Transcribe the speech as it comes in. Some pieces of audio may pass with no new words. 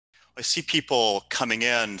I see people coming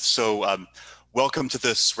in. So welcome to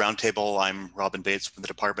this roundtable. I'm Robin Bates from the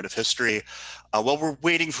Department of History. While we're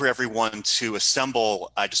waiting for everyone to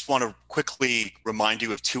assemble, I just want to quickly remind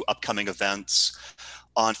you of two upcoming events.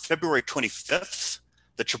 On February 25th,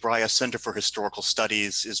 the Chabraja Center for Historical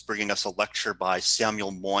Studies is bringing us a lecture by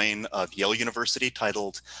Samuel Moyne of Yale University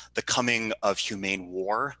titled The Coming of Humane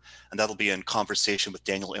War. And that'll be in conversation with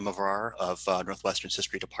Daniel Imhovar of Northwestern's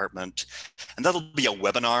History Department. And that'll be a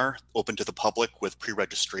webinar open to the public with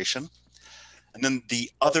pre-registration. And then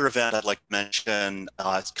the other event I'd like to mention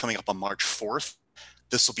is coming up on March 4th.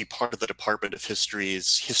 This will be part of the Department of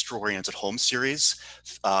History's Historians at Home series,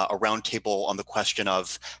 a roundtable on the question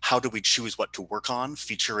of how do we choose what to work on,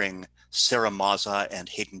 featuring Sarah Mazza and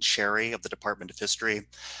Hayden Cherry of the Department of History,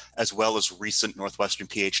 as well as recent Northwestern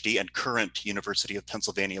PhD and current University of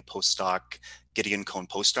Pennsylvania postdoc Gideon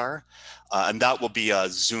Cohn-Postar. And that will be a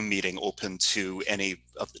Zoom meeting open to any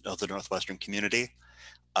of the Northwestern community.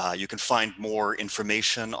 You can find more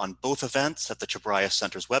information on both events at the Chabraja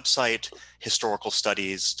Center's website,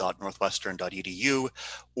 historicalstudies.northwestern.edu,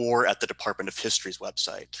 or at the Department of History's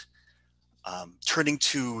website. Turning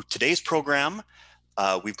to today's program,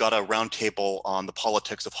 we've got a roundtable on the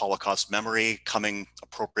politics of Holocaust memory coming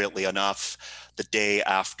appropriately enough the day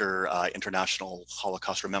after International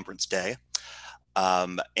Holocaust Remembrance Day.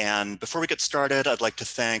 And before we get started, I'd like to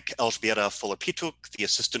thank Elżbieta Folopituk, the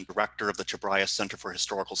Assistant Director of the Chabraja Center for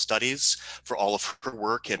Historical Studies, for all of her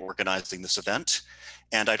work in organizing this event.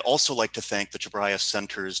 And I'd also like to thank the Chabraja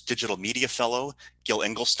Center's Digital Media Fellow, Gil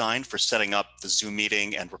Engelstein, for setting up the Zoom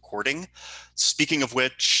meeting and recording. Speaking of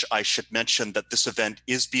which, I should mention that this event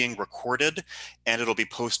is being recorded and it'll be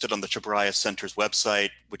posted on the Chabraja Center's website,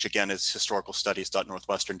 which again is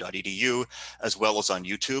historicalstudies.northwestern.edu, as well as on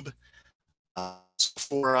YouTube. So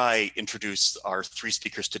before I introduce our three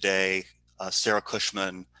speakers today, Sarah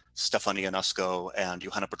Cushman, Ștefan Ionescu, and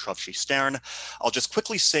Yohanan Petrovsky-Shtern, I'll just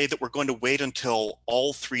quickly say that we're going to wait until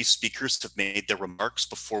all three speakers have made their remarks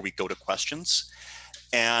before we go to questions.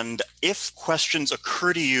 And if questions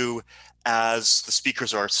occur to you as the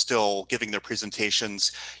speakers are still giving their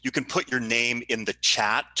presentations, you can put your name in the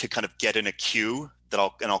chat to kind of get in a queue that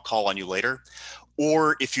I'll call on you later.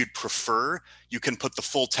 Or if you'd prefer, you can put the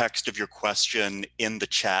full text of your question in the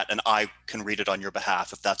chat and I can read it on your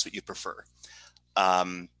behalf if that's what you prefer.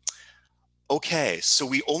 Okay, so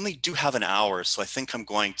we only do have an hour, so I think I'm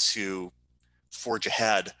going to forge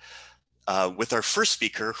ahead with our first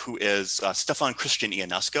speaker, who is Ștefan Christian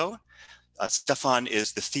Ionescu. Ștefan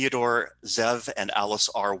is the Theodore Zev and Alice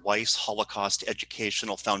R. Weiss Holocaust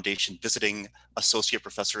Educational Foundation Visiting Associate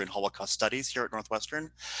Professor in Holocaust Studies here at Northwestern,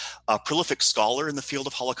 a prolific scholar in the field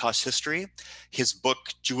of Holocaust history. His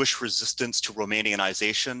book, Jewish Resistance to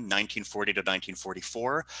Romanianization, 1940 to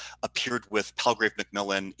 1944, appeared with Palgrave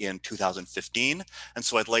Macmillan in 2015. And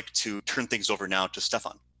so I'd like to turn things over now to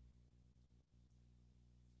Ștefan.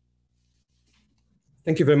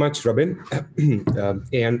 Thank you very much, Robin.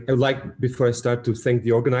 And I would like, before I start, to thank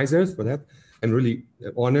the organizers for that. I'm really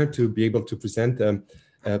honored to be able to present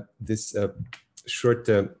this short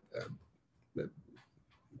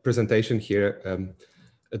presentation here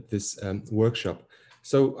at this workshop.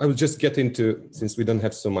 So I will just get into, since we don't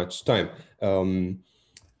have so much time.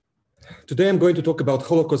 Today I'm going to talk about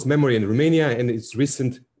Holocaust memory in Romania and its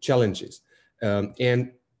recent challenges.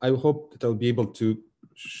 And I hope that I'll be able to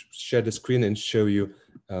share the screen and show you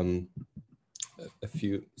a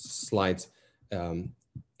few slides and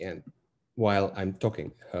while I'm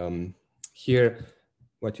talking. Here,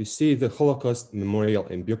 what you see, the Holocaust Memorial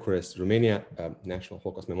in Bucharest, Romania, National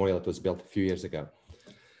Holocaust Memorial. It was built a few years ago.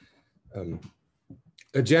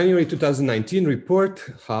 A January 2019 report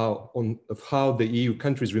of how the EU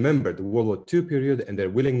countries remembered the World War II period and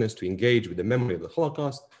their willingness to engage with the memory of the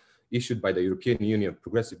Holocaust, issued by the European Union of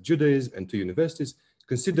Progressive Judaism and two universities,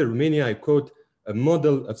 consider Romania, I quote, a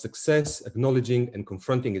model of success, acknowledging and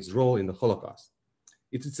confronting its role in the Holocaust.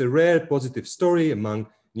 It is a rare positive story among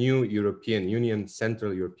new European Union,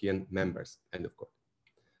 Central European members, end of quote.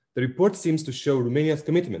 The report seems to show Romania's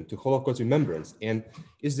commitment to Holocaust remembrance and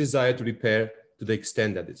its desire to repair, to the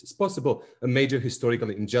extent that it is possible, a major historical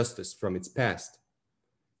injustice from its past.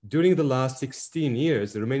 During the last 16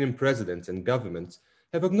 years, the Romanian presidents and governments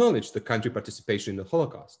have acknowledged the country's participation in the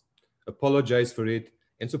Holocaust, apologized for it,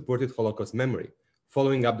 and supported Holocaust memory,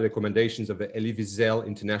 following up the recommendations of the Elie Wiesel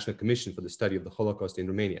International Commission for the Study of the Holocaust in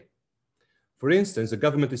Romania. For instance, the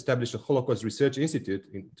government established a Holocaust Research Institute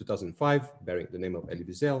in 2005, bearing the name of Elie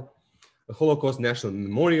Wiesel, a Holocaust National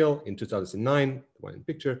Memorial in 2009, the one in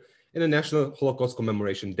picture, and a National Holocaust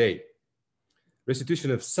Commemoration Day.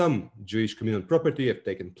 Restitution of some Jewish communal property have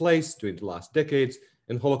taken place during the last decades,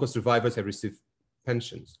 and Holocaust survivors have received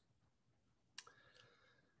pensions.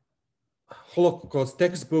 Holocaust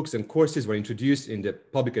textbooks and courses were introduced in the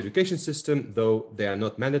public education system, though they are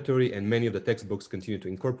not mandatory, and many of the textbooks continue to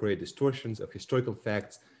incorporate distortions of historical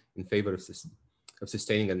facts in favor of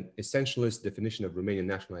sustaining an essentialist definition of Romanian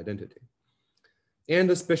national identity. And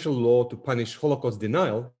a special law to punish Holocaust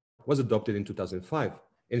denial was adopted in 2005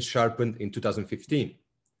 and sharpened in 2015.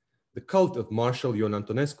 The cult of Marshal Yohanan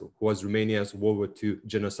Petrovsky-Shtern, who was Romania's World War II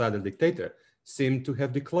genocidal dictator, seemed to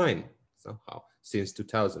have declined somehow since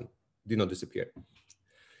 2000, did not disappear.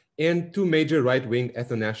 And two major right-wing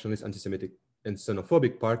ethno-nationalist, anti-Semitic and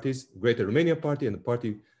xenophobic parties, Greater Romania Party and the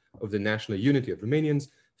Party of the National Unity of Romanians,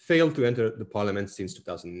 failed to enter the parliament since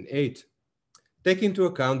 2008. Taking into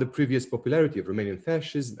account the previous popularity of Romanian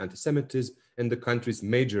fascism, anti-Semitism, and the country's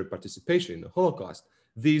major participation in the Holocaust,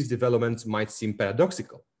 these developments might seem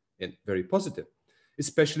paradoxical and very positive,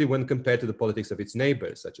 especially when compared to the politics of its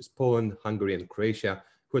neighbors, such as Poland, Hungary, and Croatia,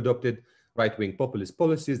 who adopted right-wing populist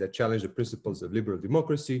policies that challenged the principles of liberal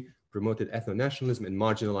democracy, promoted ethno-nationalism, and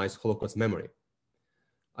marginalized Holocaust memory.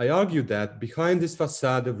 I argue that behind this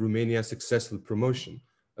facade of Romania's successful promotion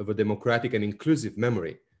of a democratic and inclusive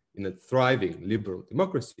memory in a thriving liberal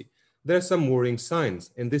democracy, there are some worrying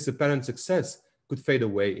signs, and this apparent success could fade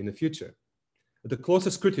away in the future. At a closer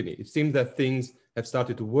scrutiny, it seems that things have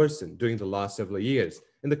started to worsen during the last several years,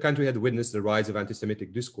 and the country had witnessed the rise of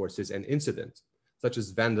anti-Semitic discourses and incidents, such as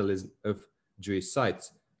vandalism of Jewish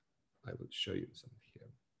sites. I will show you some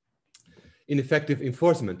here. Ineffective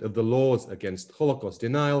enforcement of the laws against Holocaust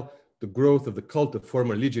denial, the growth of the cult of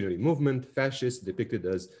former legionary movement, fascists depicted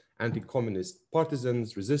as anti-communist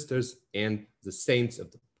partisans, resistors, and the saints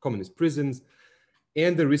of the communist prisons,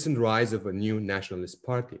 and the recent rise of a new nationalist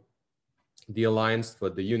party, the Alliance for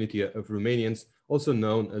the Unity of Romanians, also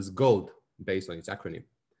known as GOLD, based on its acronym.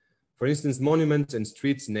 For instance, monuments and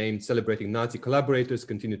streets named celebrating Nazi collaborators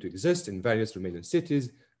continue to exist in various Romanian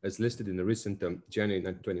cities, as listed in the recent January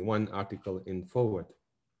 1921 article in Forward.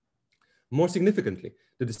 More significantly,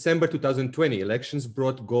 the December 2020 elections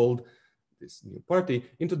brought GOLD, this new party,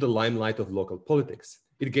 into the limelight of local politics.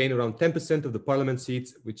 It gained around 10% of the parliament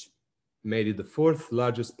seats, which made it the fourth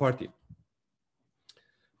largest party.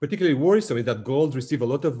 Particularly worrisome is that GOLD received a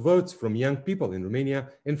lot of votes from young people in Romania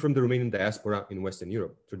and from the Romanian diaspora in Western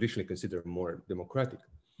Europe, traditionally considered more democratic.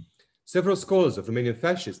 Several scholars of Romanian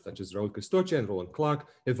fascists, such as Raul Câstoce and Roland Clark,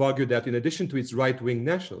 have argued that in addition to its right-wing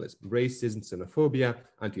nationalism, racism, xenophobia,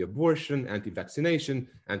 anti-abortion, anti-vaccination,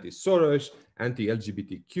 anti-Soros,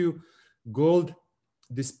 anti-LGBTQ, GOLD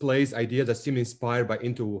displays ideas that seem inspired by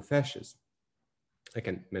interwar fascism. I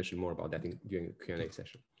can mention more about that during the Q&A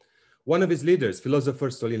session. One of his leaders, philosopher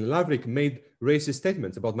Sorin Lavric, made racist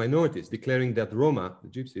statements about minorities, declaring that Roma, the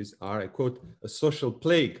Gypsies, are, I quote, a social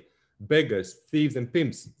plague, beggars, thieves, and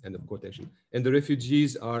pimps, end of quotation, and the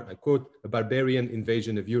refugees are, I quote, a barbarian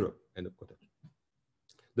invasion of Europe, end of quotation.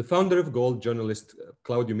 The founder of GOLD, journalist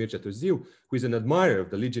Claudiu Mircea Târziu, who is an admirer of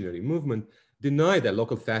the legionary movement, denied that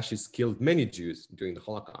local fascists killed many Jews during the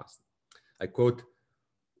Holocaust. I quote,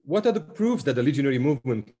 "What are the proofs that the legionary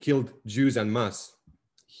movement killed Jews en masse?"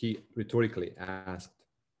 he rhetorically asked.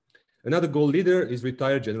 Another GOLD leader is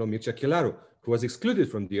retired General Mircea Chelaru, who was excluded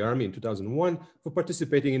from the army in 2001 for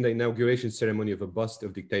participating in the inauguration ceremony of a bust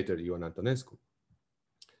of dictator Yohanan Petrovsky-Shtern.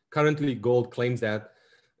 Currently, GOLD claims that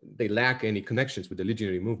they lack any connections with the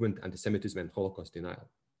legionary movement, anti-Semitism, and Holocaust denial.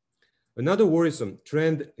 Another worrisome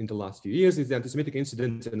trend in the last few years is the anti-Semitic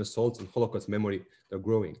incidents and assaults on Holocaust memory that are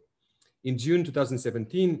growing. In June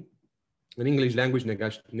 2017, an English language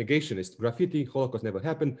negationist graffiti, "Holocaust never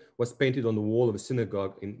happened," was painted on the wall of a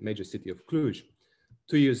synagogue in major city of Cluj.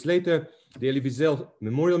 2 years later, the Elie Wiesel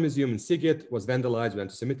Memorial Museum in Sighet was vandalized with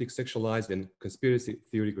anti-Semitic, sexualized, and conspiracy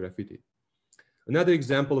theory graffiti. Another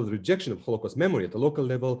example of the rejection of Holocaust memory at the local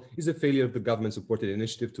level is a failure of the government-supported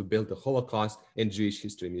initiative to build the Holocaust and Jewish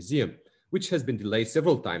History Museum, which has been delayed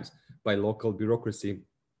several times by local bureaucracy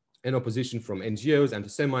and opposition from NGOs,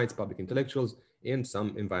 anti-Semites, public intellectuals, and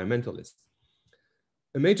some environmentalists.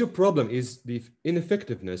 A major problem is the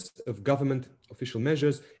ineffectiveness of government official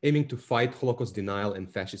measures aiming to fight Holocaust denial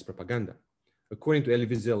and fascist propaganda. According to Elie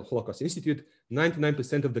Wiesel Holocaust Institute,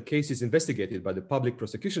 99% of the cases investigated by the Public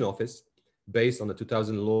Prosecution Office, based on the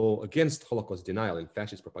 2000 law against Holocaust denial and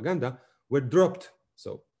fascist propaganda, were dropped,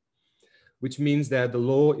 which means that the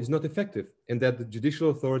law is not effective and that the judicial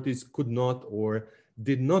authorities could not or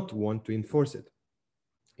did not want to enforce it.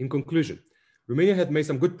 In conclusion, Romania had made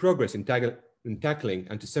some good progress in tackling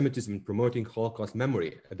anti-Semitism and promoting Holocaust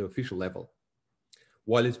memory at the official level.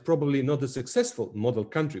 While it's probably not the successful model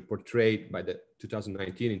country portrayed by the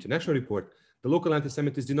 2019 international report, the local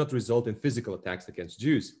anti-Semitism did not result in physical attacks against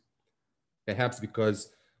Jews, perhaps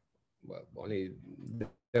because only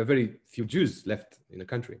there are very few Jews left in the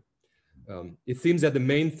country. It seems that the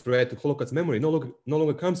main threat to Holocaust memory no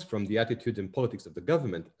longer comes from the attitude and politics of the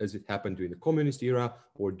government, as it happened during the communist era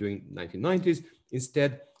or during the 1990s.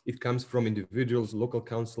 Instead, it comes from individuals, local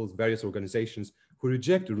councils, various organizations who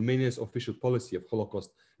reject Romania's official policy of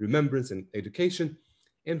Holocaust remembrance and education,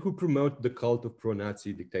 and who promote the cult of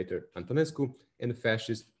pro-Nazi dictator Antonescu and the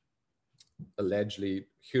fascist, allegedly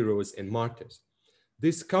heroes and martyrs.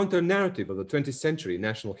 This counter-narrative of the 20th century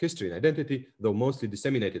national history and identity, though mostly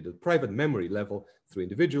disseminated at the private memory level through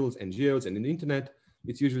individuals, NGOs, and the internet,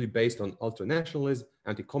 it's usually based on ultranationalism,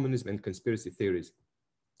 anti-communism, and conspiracy theories,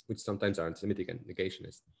 which sometimes are anti-Semitic and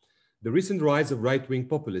negationist. The recent rise of right-wing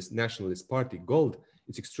populist nationalist party Gold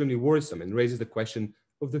is extremely worrisome and raises the question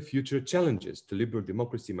of the future challenges to liberal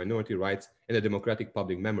democracy, minority rights, and a democratic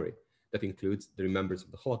public memory that includes the remembrance of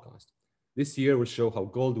the Holocaust. This year will show how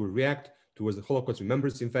Gold will react towards the Holocaust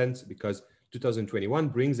remembrance events, because 2021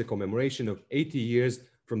 brings a commemoration of 80 years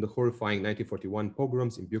from the horrifying 1941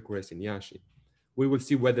 pogroms in Bucharest and Iași. We will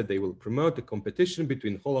see whether they will promote a competition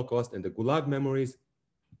between Holocaust and the Gulag memories,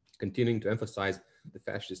 continuing to emphasize the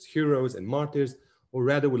fascist heroes and martyrs, or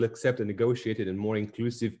rather will accept a negotiated and more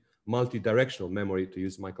inclusive multi-directional memory, to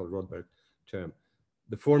use Michael Rothberg's term.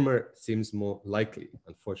 The former seems more likely,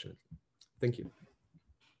 unfortunately. Thank you.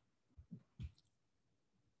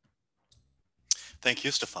 Thank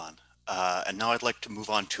you, Ștefan. And now I'd like to move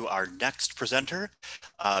on to our next presenter,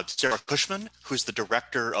 Sarah Cushman, who's the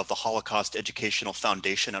director of the Holocaust Educational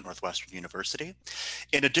Foundation at Northwestern University.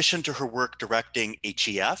 In addition to her work directing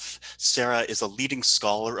HEF, Sarah is a leading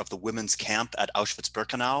scholar of the women's camp at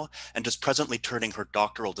Auschwitz-Birkenau and is presently turning her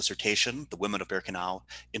doctoral dissertation, The Women of Birkenau,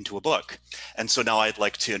 into a book. And so now I'd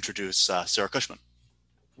like to introduce Sarah Cushman.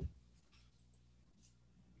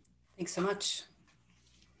 Thanks so much.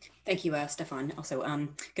 Thank you, Ștefan. Also,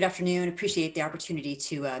 good afternoon. Appreciate the opportunity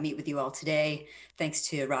to meet with you all today. Thanks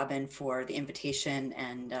to Robin for the invitation,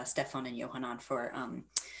 and Ștefan and Yohanan for.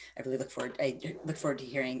 I really look forward to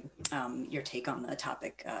hearing your take on the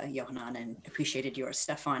topic, Yohanan, and appreciated yours,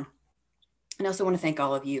 Ștefan. And I also want to thank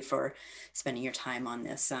all of you for spending your time on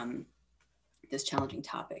this this challenging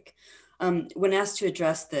topic. When asked to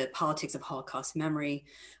address the politics of Holocaust memory,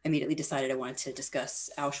 I immediately decided I wanted to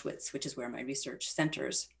discuss Auschwitz, which is where my research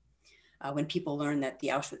centers. When people learn that the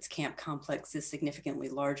Auschwitz camp complex is significantly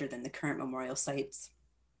larger than the current memorial sites,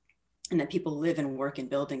 and that people live and work in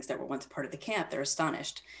buildings that were once part of the camp, they're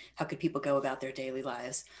astonished. How could people go about their daily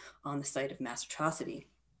lives on the site of mass atrocity?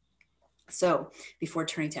 So before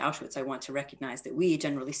turning to Auschwitz, I want to recognize that we,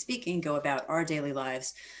 generally speaking, go about our daily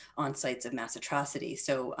lives on sites of mass atrocity.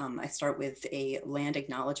 So I start with a land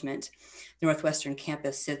acknowledgement. The Northwestern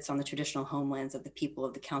campus sits on the traditional homelands of the people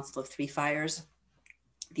of the Council of Three Fires,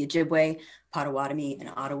 the Ojibwe, Potawatomi, and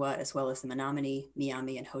Ottawa, as well as the Menominee,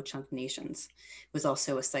 Miami, and Ho-Chunk nations. It was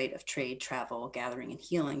also a site of trade, travel, gathering, and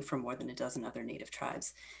healing for more than a dozen other Native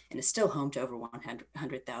tribes, and is still home to over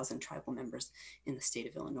 100,000 tribal members in the state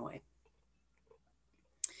of Illinois.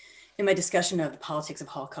 In my discussion of the politics of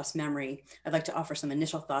Holocaust memory, I'd like to offer some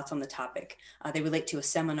initial thoughts on the topic. They relate to a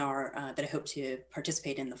seminar that I hope to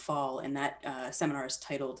participate in the fall, and that seminar is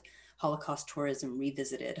titled Holocaust Tourism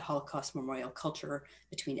Revisited, Holocaust Memorial Culture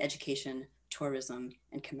Between Education, Tourism,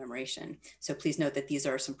 and Commemoration. So please note that these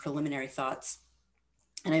are some preliminary thoughts,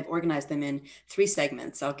 and I've organized them in 3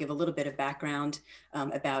 segments. I'll give a little bit of background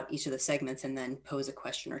about each of the segments and then pose a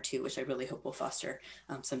question or two, which I really hope will foster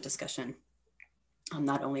some discussion,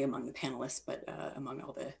 not only among the panelists, but among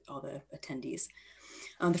all the attendees.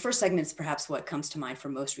 The first segment is perhaps what comes to mind for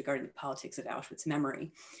most regarding the politics of Auschwitz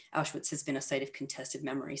memory. Auschwitz has been a site of contested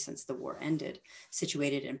memory since the war ended.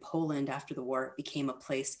 Situated in Poland after the war, it became a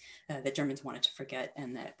place that Germans wanted to forget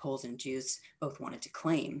and that Poles and Jews both wanted to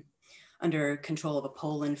claim. Under control of a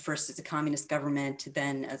Poland, first as a communist government,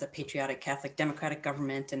 then as a patriotic Catholic democratic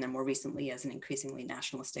government, and then more recently as an increasingly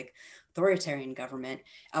nationalistic authoritarian government,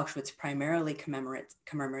 Auschwitz primarily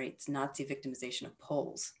commemorates Nazi victimization of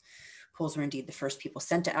Poles. Poles were indeed the first people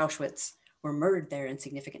sent to Auschwitz, were murdered there in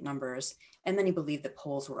significant numbers, and many believed that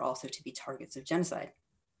Poles were also to be targets of genocide.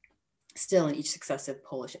 Still, in each successive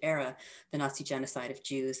Polish era, the Nazi genocide of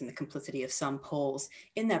Jews and the complicity of some Poles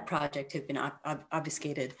in that project have been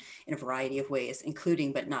obfuscated in a variety of ways,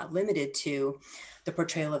 including but not limited to the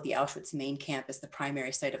portrayal of the Auschwitz main camp as the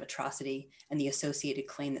primary site of atrocity and the associated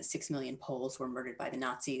claim that 6 million Poles were murdered by the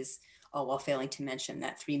Nazis, all while failing to mention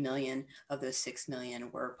that 3 million of those 6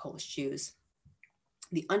 million were Polish Jews.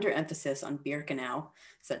 The underemphasis on Birkenau,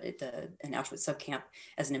 so an Auschwitz subcamp,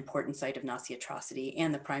 as an important site of Nazi atrocity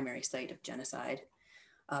and the primary site of genocide.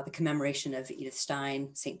 The commemoration of Edith Stein,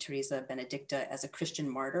 St. Teresa Benedicta as a Christian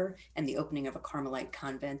martyr, and the opening of a Carmelite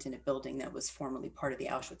convent in a building that was formerly part of the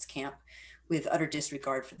Auschwitz camp, with utter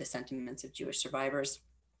disregard for the sentiments of Jewish survivors.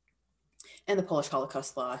 And the Polish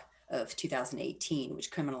Holocaust law of 2018,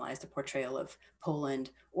 which criminalized the portrayal of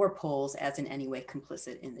Poland or Poles as in any way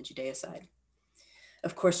complicit in the Judeocide.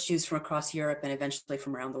 Of course, Jews from across Europe and eventually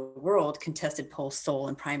from around the world contested Poles' sole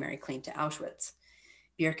and primary claim to Auschwitz.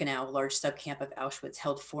 Birkenau, a large subcamp of Auschwitz,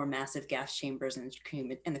 held 4 massive gas chambers and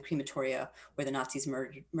the crematoria where the Nazis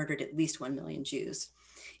murdered at least 1 million Jews.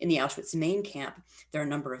 In the Auschwitz main camp, there are a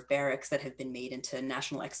number of barracks that have been made into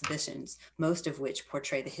national exhibitions, most of which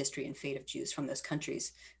portray the history and fate of Jews from those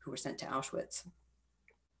countries who were sent to Auschwitz.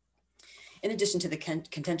 In addition to the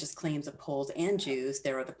contentious claims of Poles and Jews,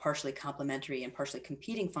 there are the partially complementary and partially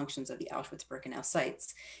competing functions of the Auschwitz-Birkenau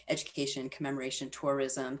sites: education, commemoration,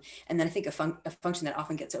 tourism, and then I think a function that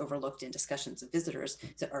often gets overlooked in discussions of visitors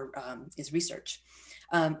is research.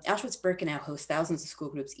 Auschwitz-Birkenau hosts thousands of school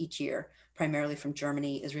groups each year, primarily from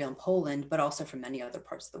Germany, Israel, and Poland, but also from many other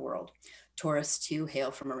parts of the world. Tourists, too, hail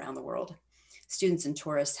from around the world. Students and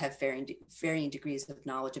tourists have varying degrees of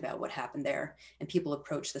knowledge about what happened there, and people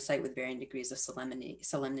approach the site with varying degrees of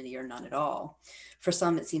solemnity or none at all. For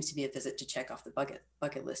some, it seems to be a visit to check off the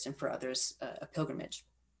bucket list, and for others, a pilgrimage.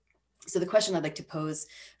 So the question I'd like to pose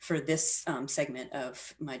for this segment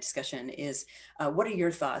of my discussion is, what are your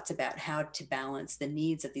thoughts about how to balance the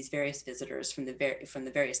needs of these various visitors from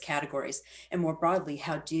the various categories, and more broadly,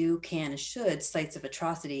 how can, and should sites of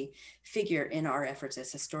atrocity figure in our efforts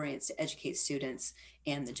as historians to educate students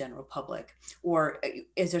and the general public? Or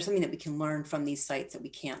is there something that we can learn from these sites that we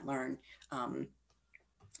can't learn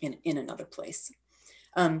in another place?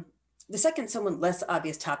 The second, somewhat less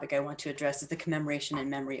obvious topic I want to address is the commemoration and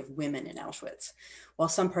memory of women in Auschwitz. While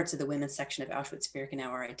some parts of the women's section of Auschwitz-Birkenau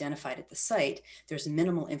are identified at the site, there's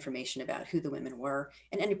minimal information about who the women were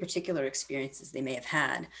and any particular experiences they may have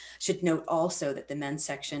had. Should note also that the men's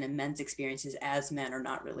section and men's experiences as men are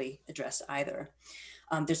not really addressed either.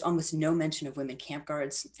 There's almost no mention of women camp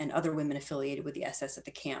guards and other women affiliated with the SS at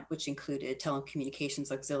the camp, which included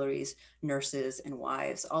telecommunications auxiliaries, nurses, and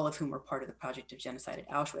wives, all of whom were part of the project of genocide at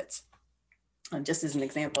Auschwitz. Just as an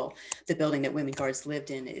example, the building that women guards lived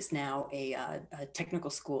in is now a technical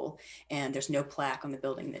school, and there's no plaque on the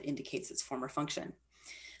building that indicates its former function.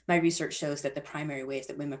 My research shows that the primary ways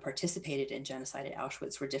that women participated in genocide at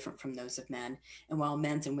Auschwitz were different from those of men. And while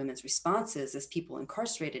men's and women's responses as people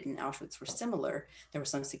incarcerated in Auschwitz were similar, there were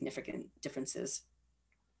some significant differences.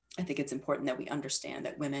 I think it's important that we understand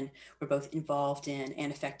that women were both involved in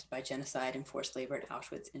and affected by genocide and forced labor at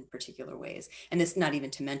Auschwitz in particular ways. And this not even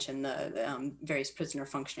to mention the various prisoner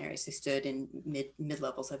functionaries who stood in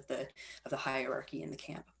mid-levels of the hierarchy in the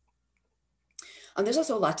camp. There's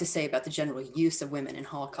also a lot to say about the general use of women in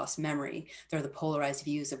Holocaust memory. There are the polarized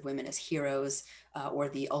views of women as heroes or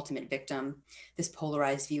the ultimate victim. This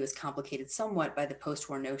polarized view is complicated somewhat by the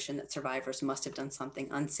post-war notion that survivors must have done something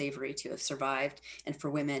unsavory to have survived, and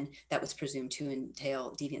for women, that was presumed to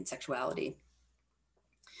entail deviant sexuality.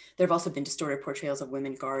 There have also been distorted portrayals of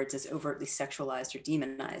women guards as overtly sexualized or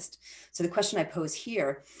demonized. So the question I pose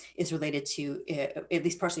here is related to, at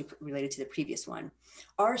least partially related to the previous one.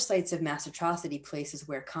 Are sites of mass atrocity places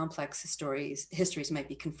where complex histories might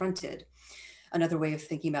be confronted? Another way of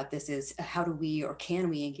thinking about this is, how do we or can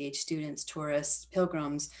we engage students, tourists,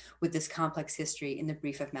 pilgrims with this complex history in the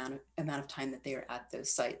brief amount of time that they are at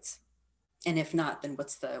those sites? And if not, then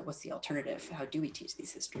what's the alternative? How do we teach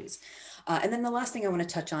these histories? And then the last thing I want to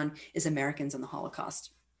touch on is Americans and the Holocaust.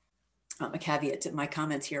 A caveat to my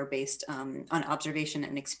comments here are based on observation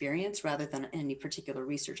and experience rather than any particular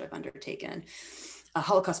research I've undertaken.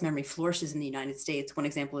 Holocaust memory flourishes in the United States. One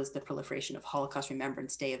example is the proliferation of Holocaust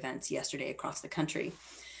Remembrance Day events yesterday across the country.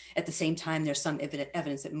 At the same time, there's some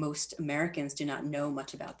evidence that most Americans do not know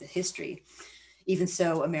much about the history. Even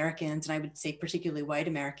so, Americans, and I would say particularly white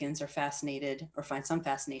Americans, are fascinated or find some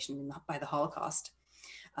fascination by the Holocaust.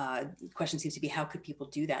 The question seems to be, how could people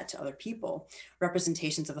do that to other people?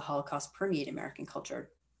 Representations of the Holocaust permeate American culture.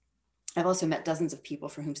 I've also met dozens of people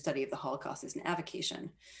for whom study of the Holocaust is an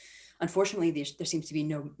avocation. Unfortunately, there seems to be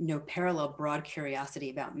no parallel broad curiosity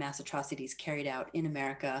about mass atrocities carried out in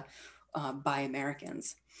America by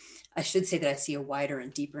Americans. I should say that I see a wider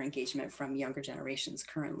and deeper engagement from younger generations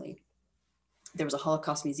currently. There was a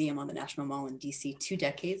Holocaust museum on the National Mall in DC 2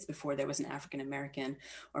 decades before there was an African American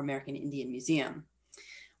or American Indian museum.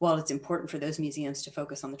 While it's important for those museums to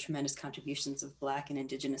focus on the tremendous contributions of Black and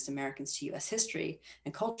Indigenous Americans to US history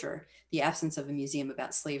and culture, the absence of a museum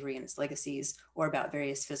about slavery and its legacies, or about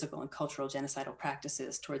various physical and cultural genocidal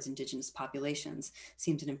practices towards Indigenous populations,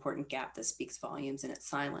 seems an important gap that speaks volumes in its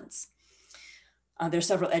silence. There are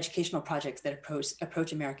several educational projects that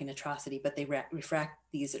approach American atrocity, but they refract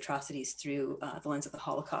these atrocities through the lens of the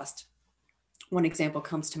Holocaust. One example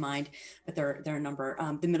comes to mind, but there are a number.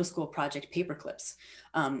 The middle school project Paperclips.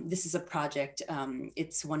 This is a project,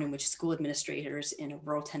 it's one in which school administrators in a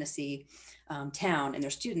rural Tennessee town and their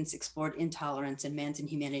students explored intolerance and man's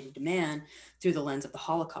inhumanity to man through the lens of the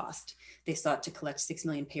Holocaust. They sought to collect 6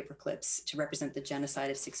 million paperclips to represent the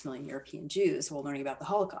genocide of 6 million European Jews while learning about the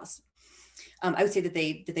Holocaust. I would say that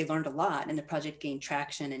they learned a lot, and the project gained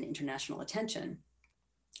traction and international attention.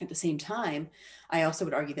 At the same time, I also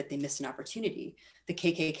would argue that they missed an opportunity. The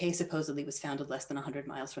KKK supposedly was founded less than 100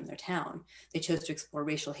 miles from their town. They chose to explore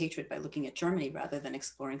racial hatred by looking at Germany rather than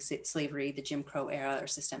exploring slavery, the Jim Crow era, or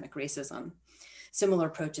systemic racism. Similar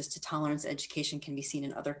approaches to tolerance education can be seen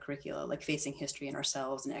in other curricula, like Facing History and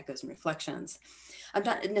Ourselves and Echoes and Reflections. I'm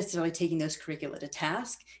not necessarily taking those curricula to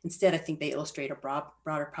task. Instead, I think they illustrate a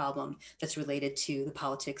broader problem that's related to the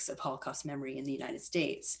politics of Holocaust memory in the United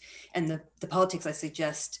States. And the politics I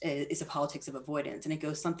suggest is a politics of avoidance. And it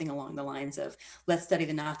goes something along the lines of, let's study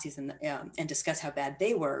the Nazis and discuss how bad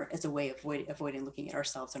they were as a way of avoiding looking at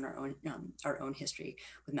ourselves and our own history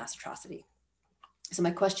with mass atrocity. So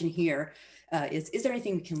my question here is there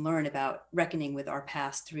anything we can learn about reckoning with our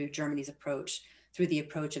past through Germany's approach, through the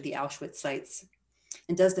approach of the Auschwitz sites?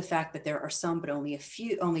 And does the fact that there are some, but only a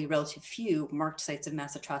relative few marked sites of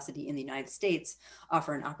mass atrocity in the United States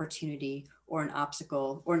offer an opportunity or an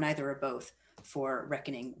obstacle, or neither or both, for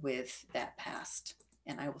reckoning with that past?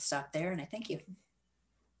 And I will stop there, and I thank you.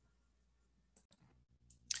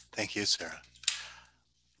 Thank you, Sarah.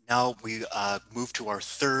 Now we move to our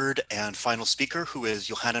third and final speaker, who is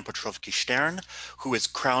Yohanan Petrovsky-Shtern, who is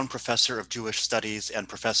Crown Professor of Jewish Studies and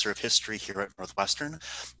Professor of History here at Northwestern,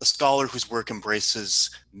 a scholar whose work embraces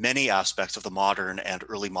many aspects of the modern and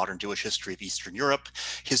early modern Jewish history of Eastern Europe.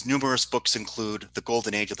 His numerous books include The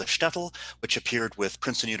Golden Age of the Shtetl, which appeared with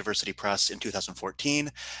Princeton University Press in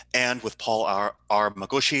 2014, and with Paul R.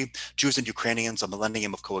 Magoshi, Jews and Ukrainians, A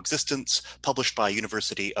Millennium of Coexistence, published by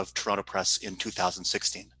University of Toronto Press in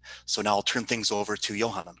 2016. So now I'll turn things over to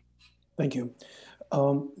Yohanan. Thank you.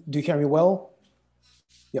 Do you hear me well?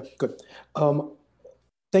 Yeah, good.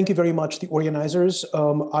 Thank you very much, the organizers.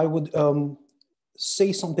 I would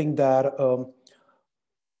say something that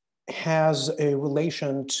has a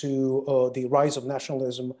relation to the rise of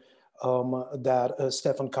nationalism that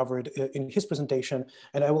Ștefan covered in his presentation.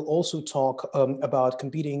 And I will also talk about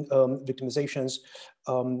competing victimizations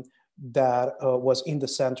that was in the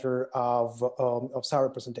center of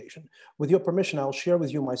Sarah's presentation. With your permission, I'll share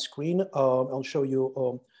with you my screen. I'll show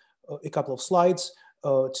you a couple of slides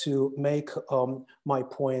to make my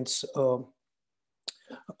points in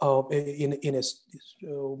a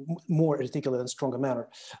more articulate and stronger manner.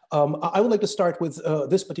 I would like to start with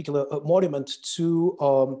this particular monument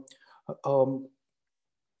to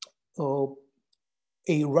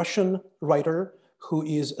a Russian writer who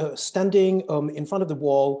is standing in front of the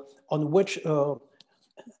wall on which,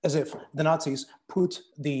 as if the Nazis put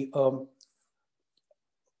the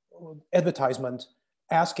advertisement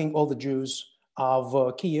asking all the Jews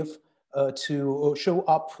of Kiev to show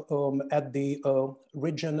up at the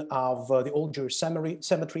region of the old Jewish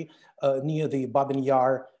cemetery near the Babyn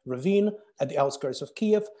Yar ravine at the outskirts of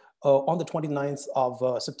Kiev on the 29th of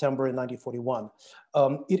September in 1941.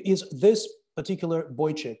 It is this particular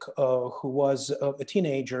Boychik, who was a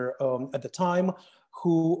teenager at the time,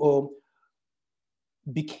 who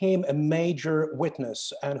became a major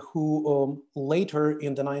witness and who later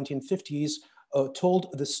in the 1950s told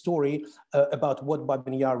the story about what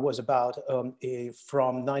Babyn Yar was about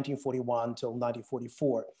from 1941 till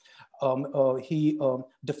 1944. He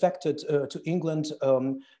defected to England.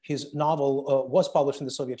 His novel was published in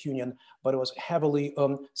the Soviet Union, but it was heavily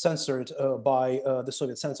censored by the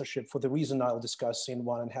Soviet censorship for the reason I'll discuss in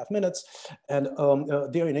 1.5 minutes. And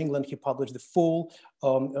there in England, he published the full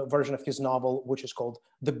version of his novel, which is called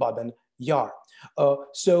The Babyn Yar.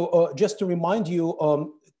 So just to remind you,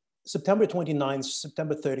 September 29th,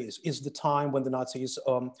 September 30th is the time when the Nazis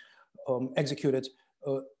executed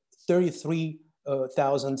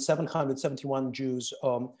 33,771 Jews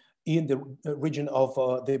in the region of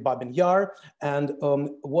the Babyn Yar. And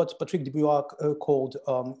what Patrick Dubuac called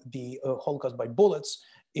the Holocaust by bullets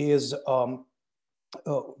is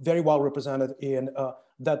very well represented in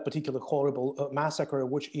that particular horrible massacre,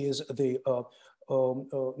 which is the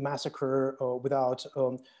massacre without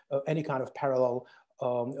any kind of parallel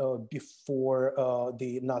before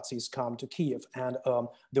the Nazis come to Kiev. And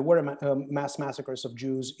there were mass massacres of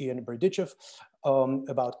Jews in Berdichev.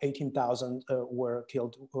 About 18,000 were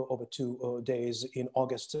killed over 2 days in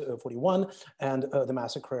August 41, and the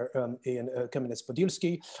massacre in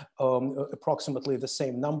Kamenets-Podilsky, approximately the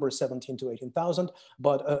same number, 17 to 18,000,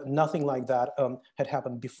 but nothing like that had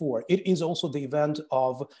happened before. It is also the event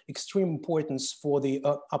of extreme importance for the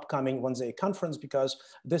upcoming Wannsee conference, because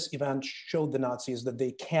this event showed the Nazis that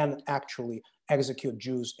they can actually execute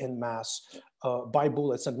Jews in mass by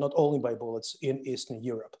bullets, and not only by bullets, in Eastern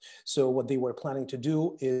Europe. So what they were planning to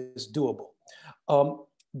do is doable.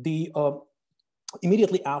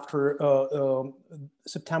 Immediately after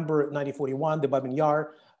September 1941, the Babyn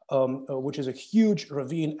Yar, which is a huge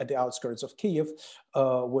ravine at the outskirts of Kiev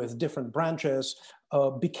with different branches,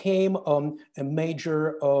 became a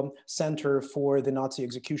major center for the Nazi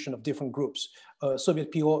execution of different groups.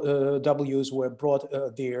 Soviet POWs were brought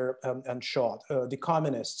there and shot. The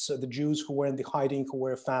communists, the Jews who were in the hiding, who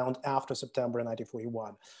were found after September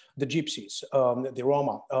 1941, the Gypsies, the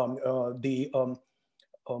Roma, the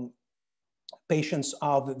patients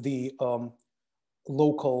of the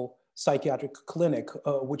local psychiatric clinic,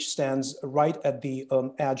 which stands right at the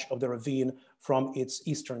edge of the ravine from its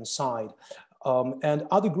eastern side. And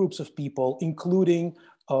other groups of people, including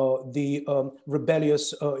the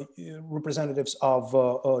rebellious representatives of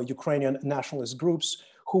Ukrainian nationalist groups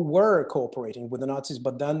who were cooperating with the Nazis,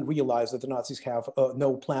 but then realized that the Nazis have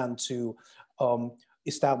no plan to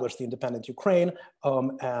establish the independent Ukraine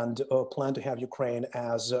and plan to have Ukraine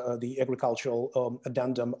as the agricultural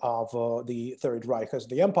addendum of the Third Reich as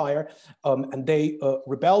the empire. And they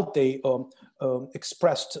rebelled, they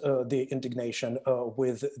expressed the indignation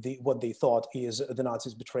with what they thought is the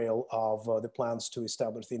Nazis' betrayal of the plans to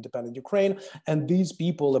establish the independent Ukraine. And these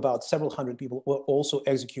people, about several hundred people, were also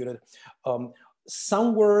executed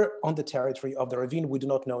somewhere on the territory of the ravine. We do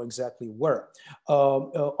not know exactly where.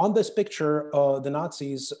 On this picture, the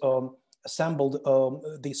Nazis assembled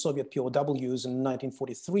the Soviet POWs in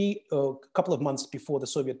 1943, a couple of months before the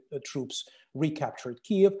Soviet troops recaptured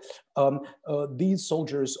Kiev. These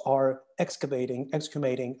soldiers are exhumating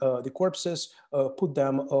the corpses, put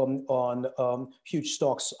them on huge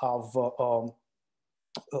stocks of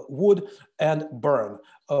wood, and burn.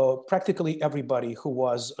 Practically everybody who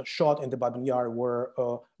was shot in the Babyn Yar were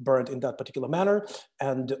burned in that particular manner.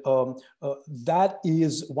 And that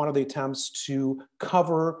is one of the attempts to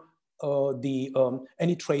cover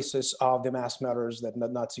any traces of the mass murders that the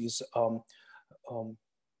Nazis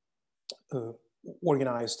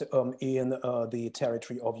organized in the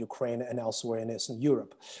territory of Ukraine and elsewhere in Eastern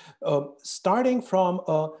Europe. Starting from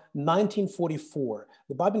 1944,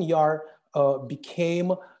 the Babyn Yar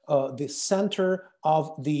became the center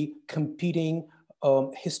of the competing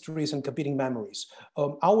histories and competing memories.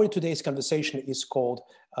 Our today's conversation is called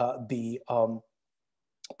the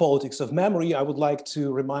politics of memory. I would like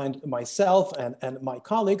to remind myself and my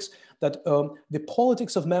colleagues that the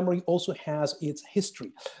politics of memory also has its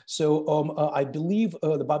history. So I believe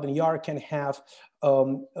the Babyn Yar can have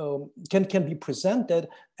can be presented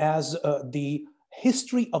as the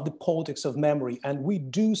history of the politics of memory. And we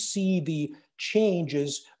do see the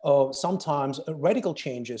changes, sometimes radical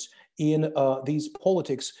changes in these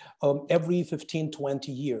politics every 15,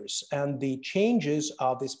 20 years. And the changes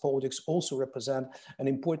of these politics also represent an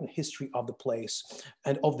important history of the place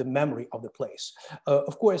and of the memory of the place.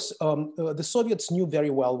 Of course, the Soviets knew very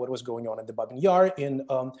well what was going on in the Babyn Yar. In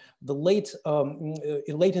late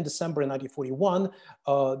in December 1941,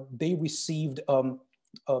 they received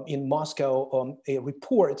in Moscow a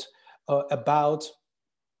report about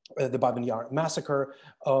the Babyn Yar massacre,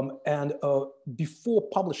 and before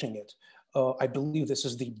publishing it, I believe this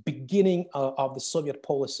is the beginning of the Soviet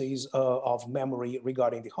policies of memory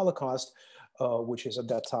regarding the Holocaust, which is at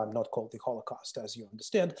that time not called the Holocaust, as you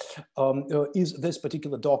understand, is this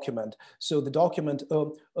particular document. So the document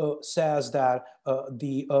says that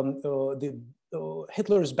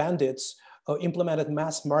Hitler's bandits implemented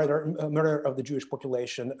mass murder of the Jewish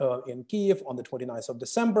population in Kiev on the 29th of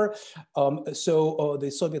December. So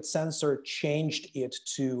the Soviet censor changed it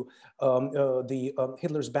to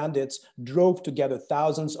Hitler's bandits drove together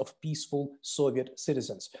thousands of peaceful Soviet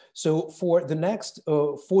citizens. So for the next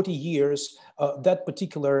 40 years, that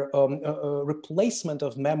particular replacement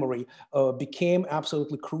of memory became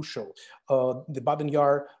absolutely crucial. The Babyn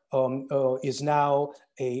Yar is now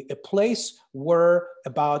a place where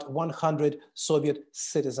about 100 Soviet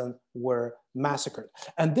citizens were massacred.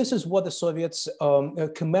 And this is what the Soviets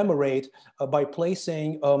commemorate by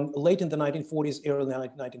placing late in the 1940s, early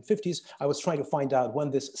 1950s. I was trying to find out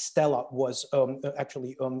when this stela was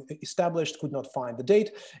actually established, could not find the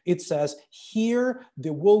date. It says here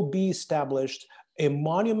there will be established a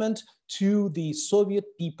monument to the Soviet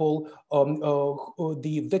people,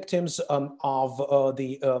 the victims of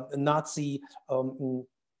the Nazi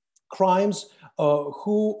crimes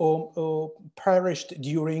who perished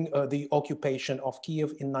during the occupation of Kiev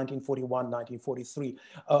in 1941, 1943.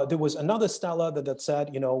 There was another stela that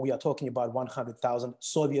said, you know, we are talking about 100,000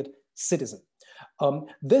 Soviet citizens.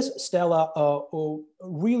 This stela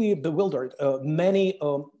really bewildered many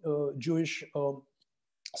Jewish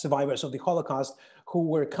survivors of the Holocaust who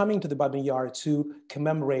were coming to the Babyn Yar to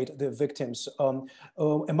commemorate the victims.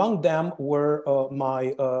 Among them were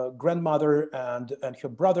my grandmother and her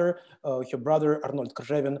brother. Her brother, Arnold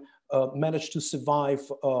Korzhevin, managed to survive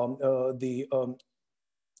the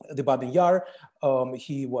Babyn Yar.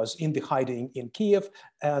 He was in the hiding in Kiev,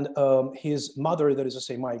 and his mother, that is to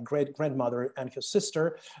say my great-grandmother, and her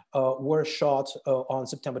sister were shot on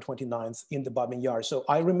September 29th in the Babyn Yar. So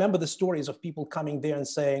I remember the stories of people coming there and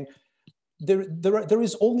saying, there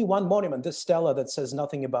is only one monument, this stela, that says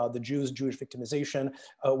nothing about the Jewish victimization,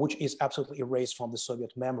 which is absolutely erased from the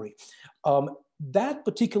Soviet memory. That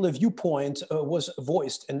particular viewpoint was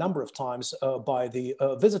voiced a number of times by the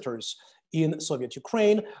visitors in Soviet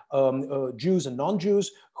Ukraine, Jews and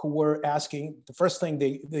non-Jews, who were asking, the first thing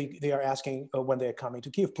they are asking when they're coming to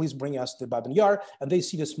Kiev, please bring us the Babyn Yar, and they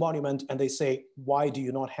see this monument and they say, why do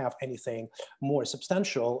you not have anything more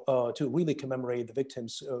substantial to really commemorate the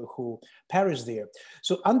victims who perished there?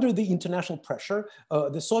 So under the international pressure,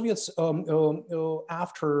 the Soviets,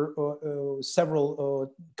 after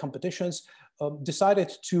several competitions,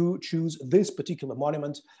 decided to choose this particular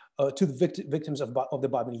monument to the victims of the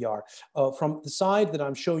Babyn Yar. From the side that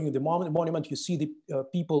I'm showing you the monument, you see the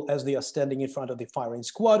people as they are standing in front of the firing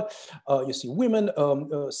squad. You see women,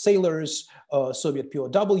 sailors, Soviet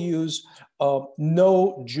POWs,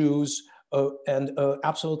 no Jews, and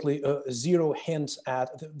absolutely zero hints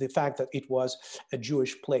at the fact that it was a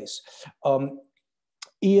Jewish place.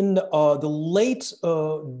 In the late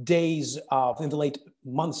days of, in the late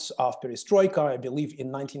months of perestroika, I believe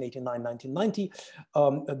in 1989, 1990,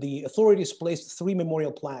 the authorities placed 3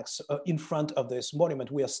 memorial plaques in front of this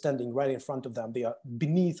monument. We are standing right in front of them. They are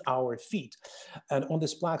beneath our feet. And on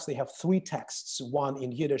these plaques, they have 3 texts, one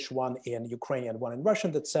in Yiddish, one in Ukrainian, one in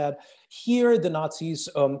Russian, that said, here the Nazis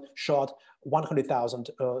shot 100,000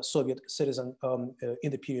 Soviet citizens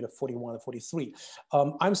in the period of 41 and 43.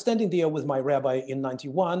 I'm standing there with my rabbi in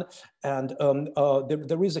 91, and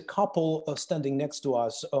there is a couple standing next to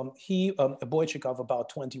us. He, a boychik of about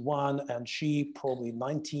 21, and she probably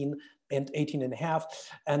 19 and 18 and a half.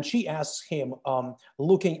 And she asks him,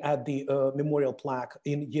 looking at the memorial plaque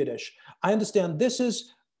in Yiddish, I understand this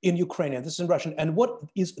is in Ukrainian, this is in Russian, and what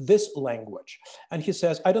is this language? And he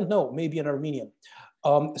says, I don't know, maybe in Armenian.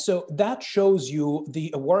 So that shows you the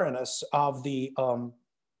awareness of the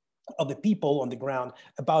people on the ground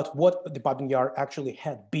about what the Babyn Yar actually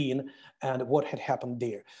had been and what had happened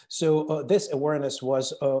there. So this awareness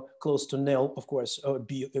was close to nil, of course,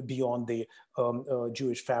 beyond the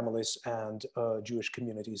Jewish families and Jewish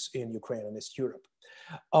communities in Ukraine and East Europe.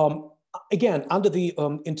 Again, under the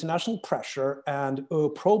international pressure and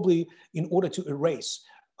probably in order to erase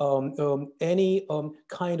any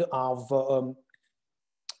kind of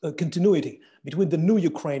continuity between the new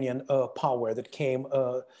Ukrainian power that came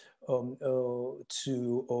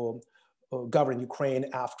to govern Ukraine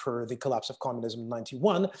after the collapse of communism in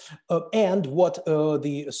 91, and what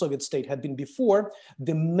the Soviet state had been before,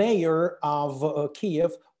 the mayor of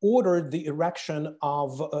Kiev ordered the erection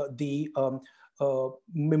of the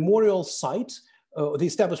memorial site, the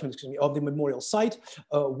establishment, excuse me, of the memorial site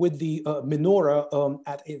with the menorah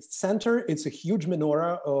at its center. It's a huge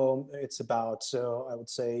menorah. It's about, I would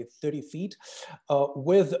say, 30 feet,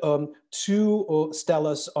 with 2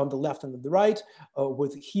 stelas on the left and on the right,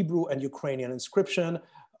 with Hebrew and Ukrainian inscription,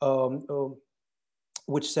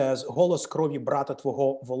 which says, "Голос крові брата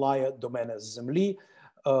твого волає до мене з землі.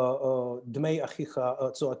 Dmei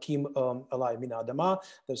achicha tzoakim alai min adama."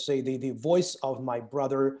 They say the voice of my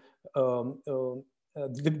brother,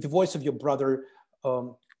 the voice of your brother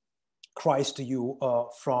cries to you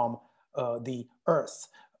from the earth.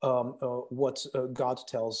 What God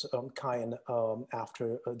tells Cain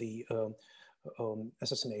after the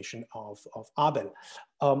assassination of Abel.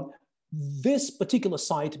 This particular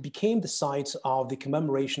site became the site of the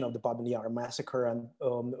commemoration of the Babyn Yar massacre, and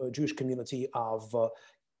a Jewish community of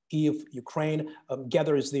Kiev, Ukraine,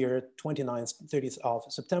 gathers there 29th, 30th of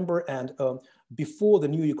September. And before the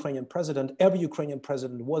new Ukrainian president, every Ukrainian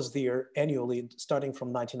president was there annually, starting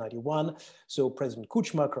from 1991. So President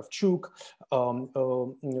Cushman, Kravchuk,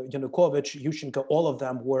 Yanukovych, Yushchenko, all of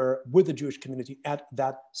them were with the Jewish community at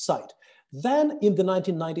that site. Then in the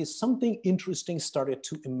 1990s, something interesting started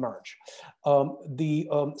to emerge. The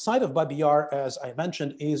site of Babi Yar, as I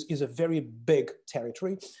mentioned, is a very big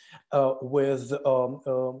territory with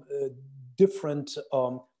different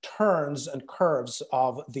turns and curves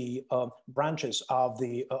of the branches of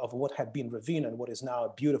what had been ravine and what is now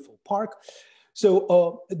a beautiful park.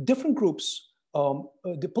 So different groups,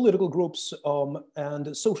 the political groups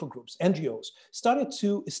and social groups, NGOs, started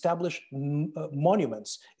to establish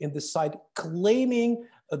monuments in the site, claiming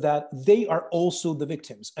that they are also the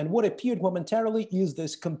victims. And what appeared momentarily is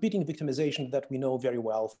this competing victimization that we know very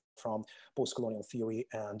well from post-colonial theory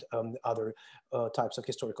and other types of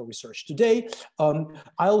historical research. Today,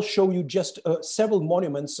 I'll show you just several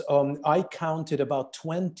monuments. I counted about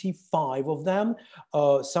 25 of them.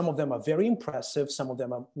 Some of them are very impressive. Some of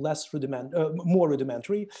them are more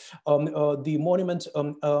rudimentary. The monument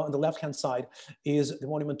on the left-hand side is the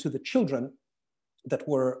monument to the children that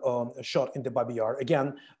were shot in the Babi Yar.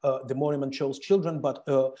 Again, the monument shows children, but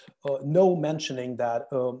no mentioning that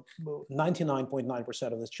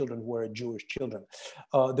 99.9% of these children were Jewish children.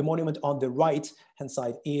 The monument on the right-hand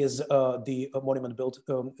side is the monument built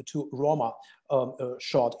to Roma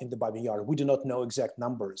shot in the Babi Yar. We do not know exact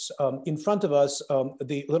numbers. In front of us,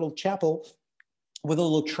 the little chapel with a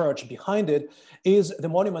little church behind it is the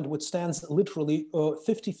monument which stands literally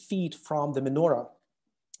 50 feet from the menorah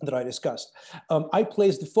that I discussed. I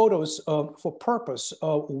placed the photos for purpose,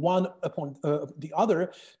 one upon the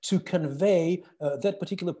other, to convey that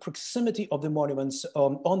particular proximity of the monuments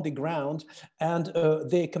on the ground and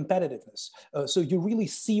their competitiveness. So you really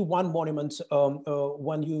see one monument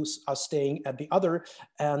when you are staying at the other,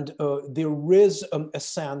 and there is a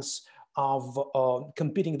sense of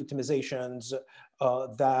competing victimizations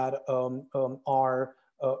that are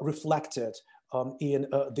reflected in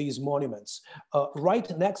these monuments. Right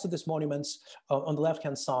next to these monuments, on the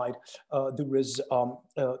left-hand side, there is a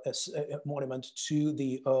monument to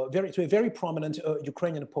a very prominent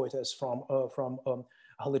Ukrainian poetess from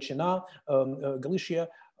Halachina, Galicia,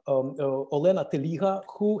 Olena Teliga,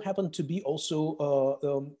 who happened to be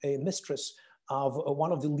also a mistress of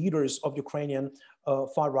one of the leaders of Ukrainian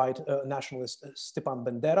far-right nationalist Stepan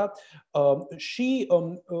Bandera. She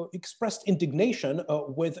expressed indignation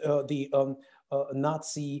with the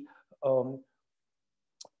Nazi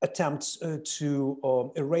attempts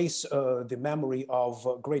to erase the memory of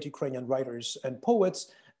great Ukrainian writers and poets,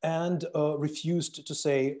 and refused to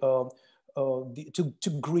say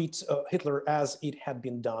to greet Hitler as it had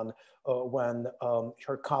been done when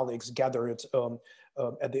her colleagues gathered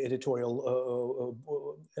at the editorial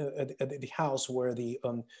at the house where the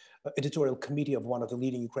editorial committee of one of the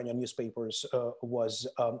leading Ukrainian newspapers was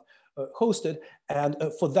hosted. And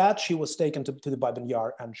for that, she was taken to the Babyn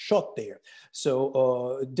Yar and shot there.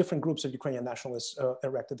 So different groups of Ukrainian nationalists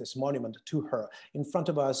erected this monument to her. In front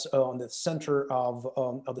of us, on the center of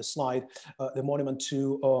the slide, the monument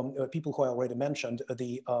to people who I already mentioned,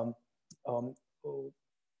 the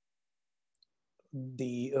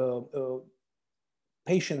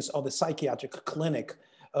patients of the psychiatric clinic,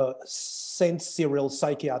 St. Cyril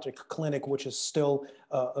Psychiatric Clinic, which is still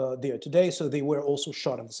there today. So they were also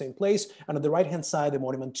shot in the same place. And on the right-hand side, the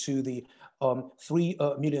monument to the 3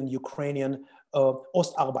 million Ukrainian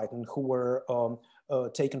Ostarbeiten who were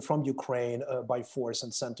taken from Ukraine by force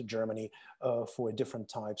and sent to Germany for different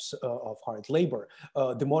types of hard labor.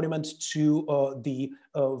 The monument to the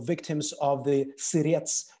victims of the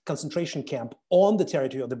Syrets concentration camp on the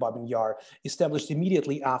territory of the Babyn Yar, established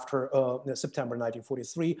immediately after September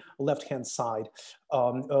 1943, left-hand side.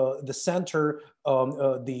 The center,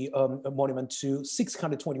 the monument to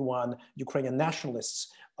 621 Ukrainian nationalists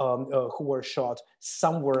who were shot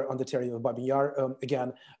somewhere on the territory of Babi Yar.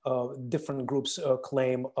 Again, different groups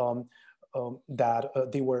claim that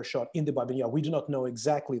they were shot in the Babyn Yar. We do not know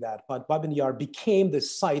exactly that, but Babyn Yar became the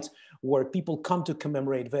site where people come to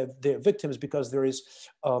commemorate their victims, because there is,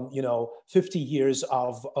 50 years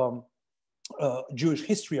of Jewish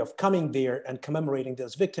history of coming there and commemorating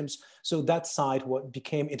those victims. So that site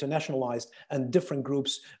became internationalized, and different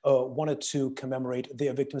groups wanted to commemorate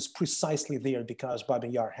their victims precisely there because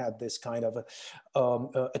Babyn Yar had this kind of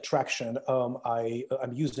attraction.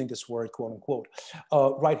 I'm using this word, quote unquote.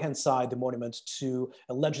 Right-hand side, the monument to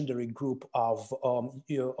a legendary group of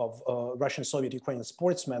Russian, Soviet, Ukrainian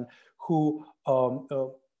sportsmen who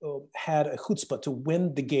had a chutzpah to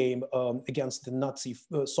win the game against the Nazi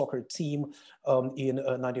soccer team in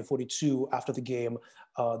 1942. After the game,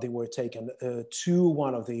 they were taken to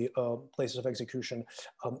one of the places of execution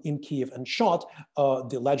in Kiev and shot.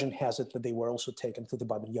 The legend has it that they were also taken to the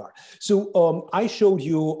Babyn Yar. So I showed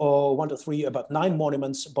you 1 to 3, about 9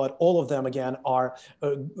 monuments, but all of them again are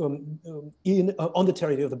on the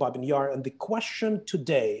territory of the Babyn Yar. And the question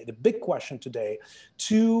today, the big question today,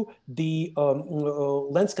 to the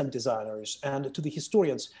landscape designers and to the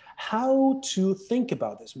historians, how to think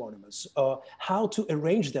about these monuments, how to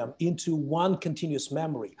arrange them into one continuous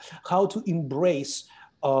memory, how to embrace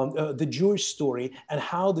the Jewish story, and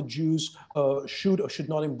how the Jews should or should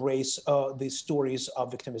not embrace the stories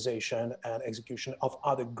of victimization and execution of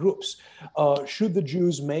other groups. Should the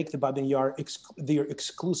Jews make the Babyn Yar their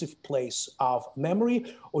exclusive place of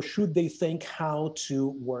memory, or should they think how to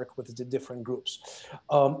work with the different groups?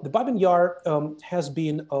 The Babyn Yar has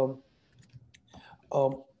been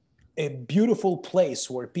a beautiful place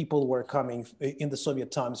where people were coming in the Soviet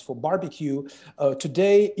times for barbecue.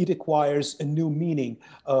 Today, it acquires a new meaning.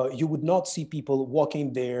 You would not see people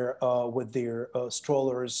walking there with their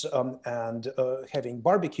strollers and having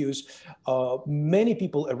barbecues. Many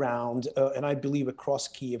people around, and I believe across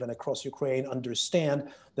Kiev and across Ukraine, understand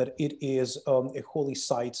that it is a holy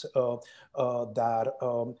site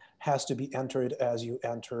that has to be entered as you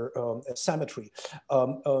enter a cemetery.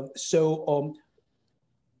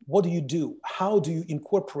 What do you do? How do you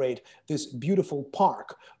incorporate this beautiful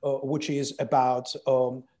park, which is about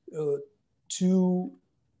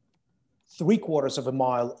 3/4 of a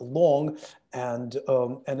mile long and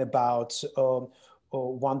about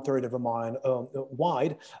 1/3 of a mile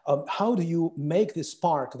wide? How do you make this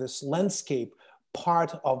park, this landscape,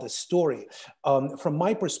 part of the story? From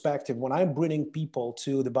my perspective, when I'm bringing people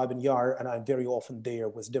to the Babyn Yar, and I'm very often there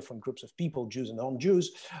with different groups of people, Jews and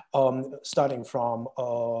non-Jews, starting from,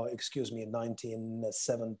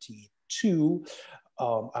 1972,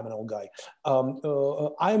 I'm an old guy.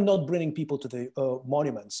 I'm not bringing people to the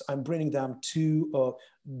monuments. I'm bringing them to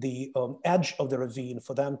the edge of the ravine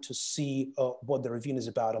for them to see what the ravine is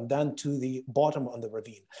about, and then to the bottom of the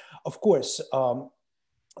ravine. Of course,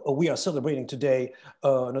 we are celebrating today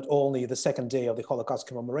not only the second day of the Holocaust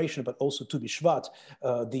commemoration, but also Tu B'Shvat,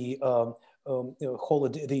 the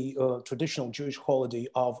holiday, the traditional Jewish holiday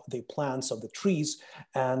of the plants of the trees,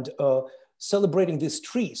 and celebrating these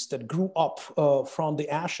trees that grew up from the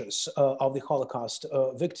ashes of the Holocaust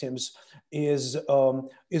victims is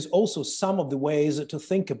also some of the ways to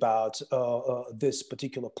think about this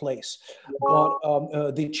particular place.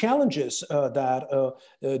 But the challenges that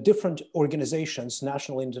different organizations,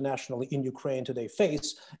 nationally and internationally, in Ukraine today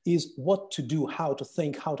face is what to do, how to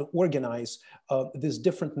think, how to organize these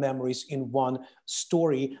different memories in one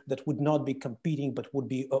story that would not be competing, but would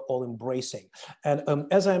be all embracing. And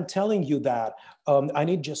as I'm telling you that, I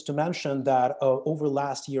need just to mention that over the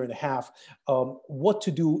last year and a half, what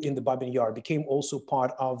to do in the Babyn Yar became also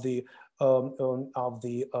part of the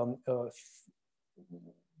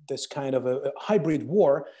this kind of a hybrid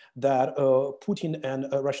war that Putin and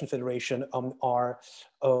Russian Federation are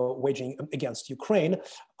waging against Ukraine.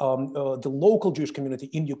 The local Jewish community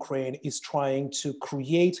in Ukraine is trying to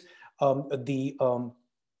create the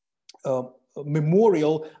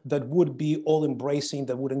memorial that would be all embracing,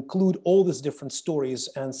 that would include all these different stories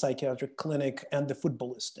and psychiatric clinic and the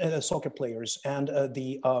footballists, soccer players, and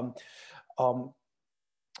the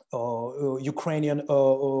Ukrainian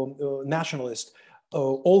nationalist.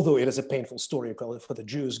 Although it is a painful story for the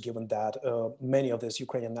Jews, given that many of these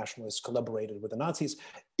Ukrainian nationalists collaborated with the Nazis,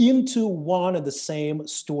 into one and the same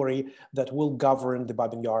story that will govern the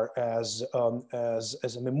Babyn Yar as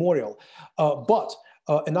a memorial. But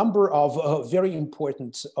a number of very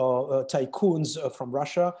important tycoons from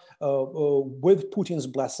Russia, with Putin's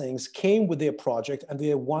blessings, came with their project and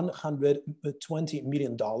their $120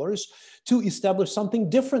 million to establish something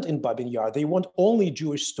different in Babyn Yar. They want only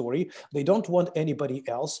Jewish story. They don't want anybody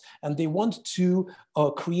else. And they want to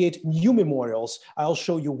create new memorials. I'll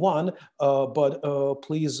show you one, but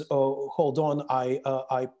please hold on.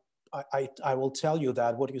 I will tell you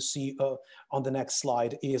that what you see on the next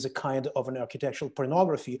slide is a kind of an architectural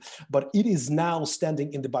pornography, but it is now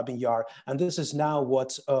standing in the Babyn Yar. And this is now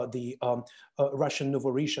what the Russian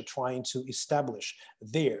Novorossiya trying to establish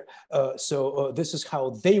there. So this is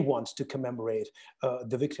how they want to commemorate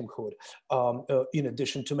the victimhood, in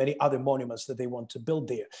addition to many other monuments that they want to build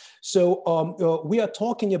there. So we are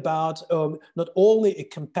talking about not only a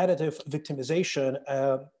competitive victimization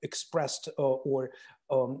expressed or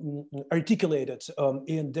articulated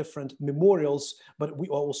in different memorials, but we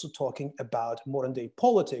are also talking about modern day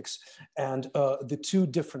politics and the two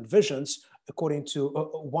different visions, according to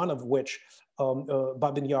one of which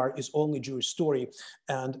Babyn Yar is only Jewish story,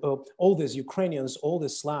 and all these Ukrainians, all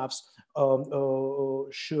these Slavs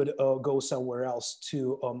should go somewhere else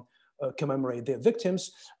to commemorate their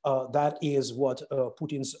victims. That is what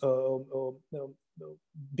Putin's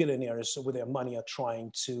billionaires with their money are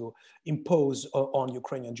trying to impose on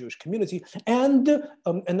Ukrainian Jewish community. And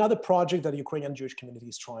another project that the Ukrainian Jewish community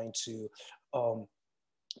is trying to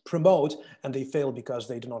promote, and they fail because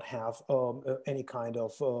they do not have any kind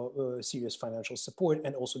of serious financial support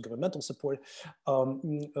and also governmental support,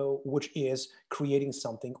 which is creating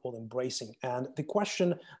something all-embracing. And the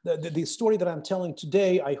question, the story that I'm telling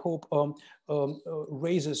today, I hope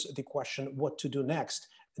raises the question what to do next.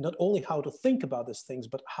 Not only how to think about these things,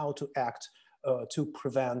 but how to act to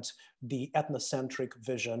prevent the ethnocentric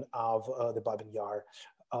vision of the Babyn Yar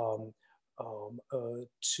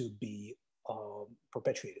to be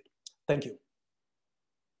perpetuated. Thank you.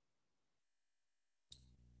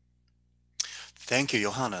 Thank you,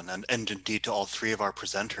 Yohanan, and indeed to all three of our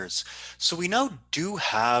presenters. So we now do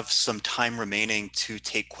have some time remaining to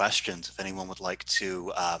take questions if anyone would like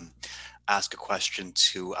to ask a question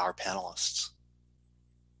to our panelists.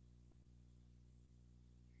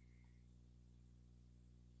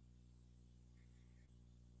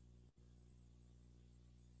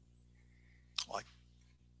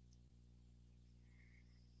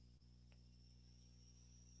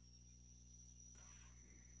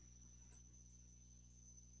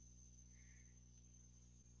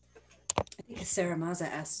 I think Sarah Maza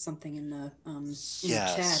asked something in the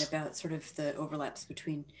chat about sort of the overlaps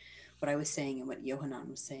between what I was saying and what Yohanan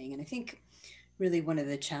was saying. And I think really one of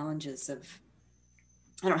the challenges of,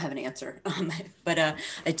 I don't have an answer, but I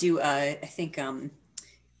think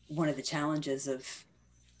one of the challenges of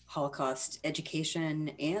Holocaust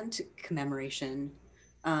education and commemoration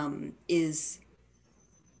is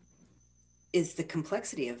the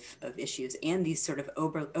complexity of issues and these sort of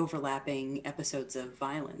overlapping episodes of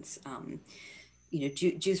violence. You know,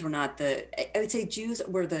 Jews were not I would say Jews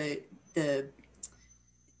were the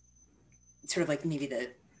sort of like maybe the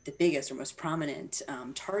biggest or most prominent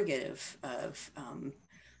target of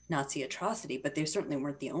Nazi atrocity, but they certainly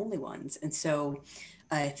weren't the only ones. And so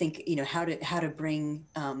I think, you know, how to bring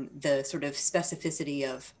the sort of specificity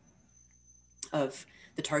of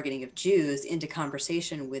the targeting of Jews into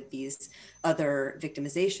conversation with these other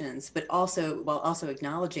victimizations, but also while also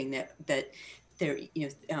acknowledging that there,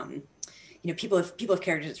 people have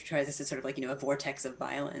characterized this as sort of like, you know, a vortex of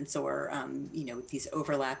violence or, you know, these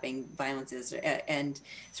overlapping violences, and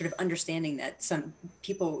sort of understanding that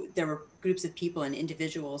there were groups of people and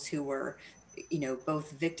individuals who were, you know,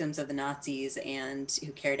 both victims of the Nazis and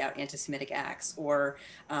who carried out anti-Semitic acts, or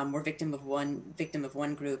were victim of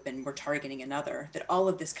one group and were targeting another. That all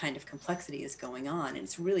of this kind of complexity is going on, and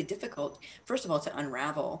it's really difficult, first of all, to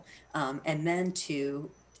unravel, and then to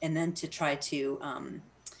try to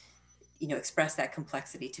you know, express that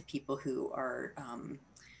complexity to people who are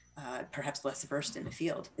perhaps less versed in the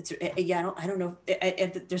field. It's I don't know.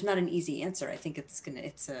 There's not an easy answer. I think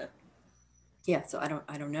so I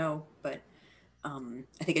don't know, but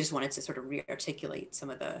I think I just wanted to sort of re-articulate some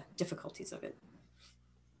of the difficulties of it.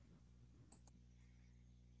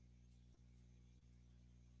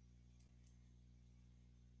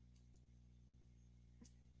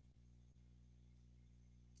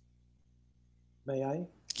 May I?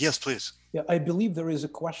 Yes, please. Yeah, I believe there is a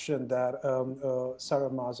question that Sarah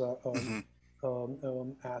Maza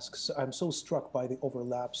asks. I'm so struck by the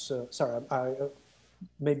overlaps. Sarah,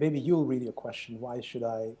 maybe you'll read your question. Why should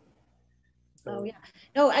I? Oh yeah,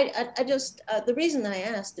 no, I just, the reason I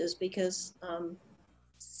asked is because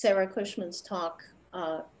Sarah Cushman's talk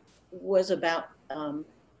was about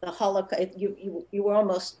the Holocaust. You were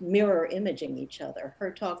almost mirror imaging each other.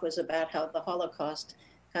 Her talk was about how the Holocaust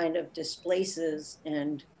kind of displaces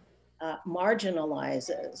and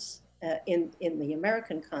marginalizes in the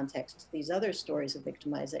American context these other stories of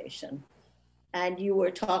victimization. And you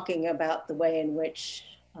were talking about the way in which,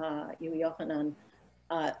 Yohanan,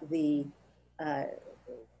 the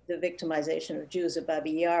the victimization of Jews at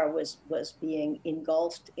Babi Yar was being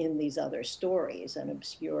engulfed in these other stories and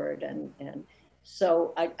obscured, and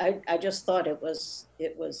so I just thought it was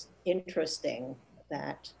interesting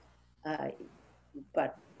that,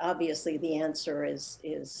 but obviously the answer is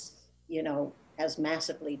has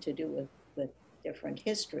massively to do with different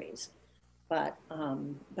histories, but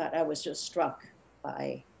I was just struck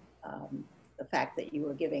by the fact that you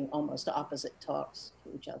were giving almost opposite talks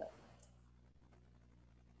to each other.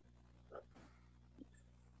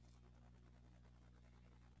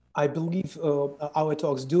 I believe our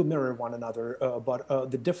talks do mirror one another, but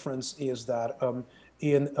the difference is that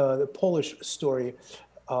in the Polish story,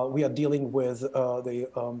 we are dealing with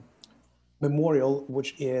the memorial,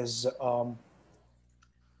 which is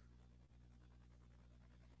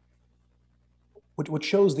which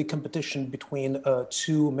shows the competition between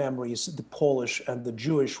two memories, the Polish and the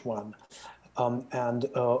Jewish one.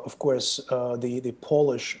 Of course, the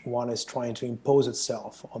Polish one is trying to impose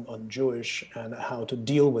itself on Jewish, and how to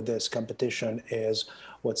deal with this competition is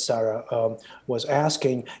what Sarah was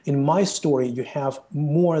asking. In my story, you have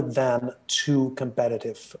more than two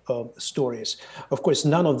competitive stories. Of course,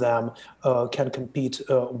 none of them can compete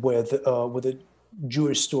with the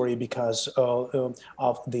Jewish story because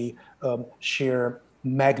of the sheer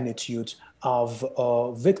magnitude of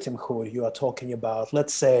victimhood you are talking about.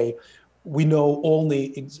 Let's say we know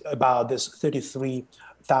only about this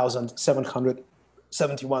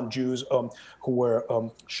 33,771 Jews who were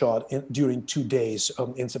shot during 2 days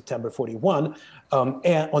in September 41.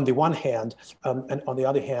 And on the one hand, and on the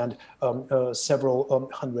other hand, several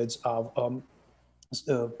hundreds of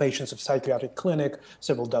patients of psychiatric clinic,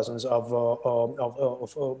 several dozens of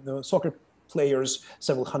soccer players,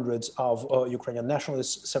 several hundreds of Ukrainian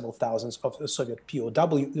nationalists, several thousands of Soviet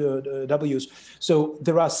POWs. So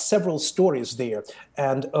there are several stories there.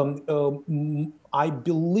 And I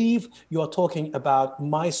believe you are talking about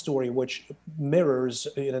my story, which mirrors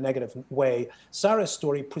in a negative way Sarah's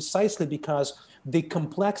story, precisely because the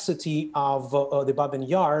complexity of the Babyn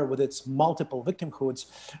Yar with its multiple victimhoods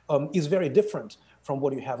is very different from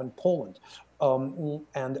what you have in Poland.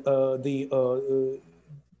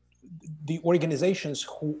 The organizations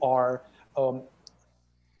who are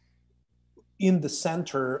in the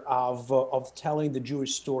center of telling the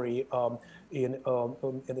Jewish story in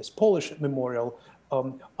this Polish memorial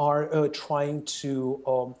are trying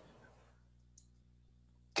to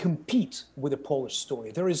compete with the Polish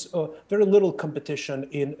story. There is very little competition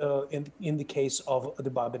in the case of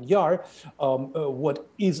the Babyn Yar. What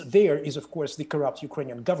is there is, of course, the corrupt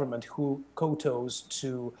Ukrainian government who kowtows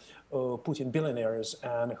to Putin billionaires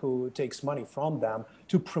and who takes money from them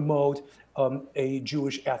to promote a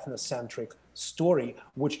Jewish ethnocentric story,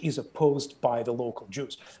 which is opposed by the local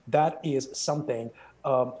Jews. That is something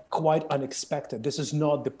quite unexpected. This is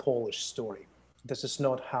not the Polish story. This is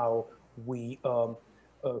not how we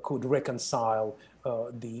could reconcile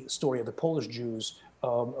the story of the Polish Jews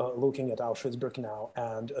looking at Auschwitz-Birkenau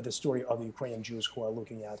and the story of the Ukrainian Jews who are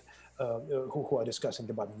looking at, who are discussing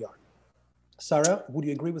the Babi Yar. Sarah, would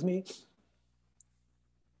you agree with me?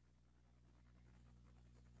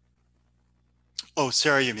 Oh,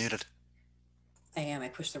 Sarah, you're muted. I am. I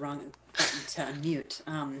pushed the wrong button to unmute.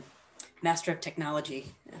 Master of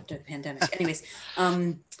technology after the pandemic. Anyways,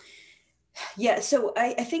 yeah, so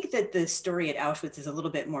I think that the story at Auschwitz is a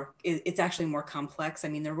little bit more, it's actually more complex. I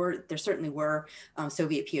mean, there certainly were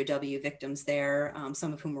Soviet POW victims there,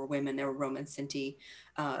 some of whom were women. There were Roma and Sinti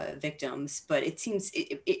victims, but it seems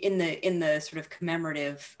in the sort of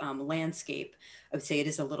commemorative landscape, I would say it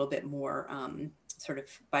is a little bit more sort of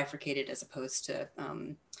bifurcated as opposed to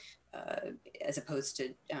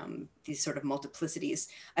these sort of multiplicities.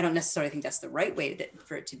 I don't necessarily think that's the right way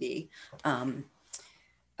for it to be.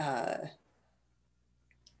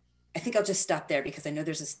 I think I'll just stop there because I know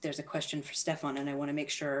there's a question for Ștefan, and I want to make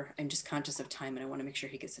sure, I'm just conscious of time, and I want to make sure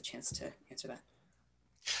he gets a chance to answer that.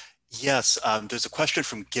 Yes, there's a question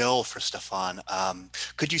from Gil for Ștefan.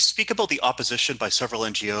 Could you speak about the opposition by several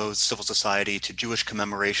NGOs, civil society to Jewish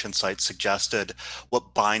commemoration sites suggested?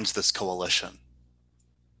 What binds this coalition?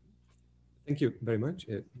 Thank you very much,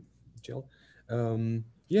 Jill.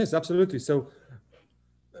 Yes, absolutely. So,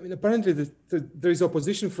 I mean, apparently there is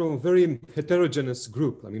opposition from a very heterogeneous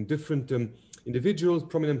group. I mean, different individuals,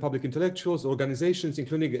 prominent public intellectuals, organizations,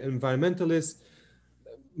 including environmentalists.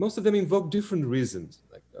 Most of them invoke different reasons.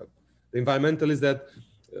 Like the environmentalists that,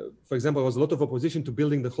 for example, there was a lot of opposition to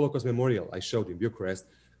building the Holocaust Memorial I showed in Bucharest.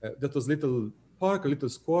 That was little park, a little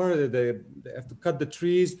square. They have to cut the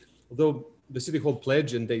trees, although the city hall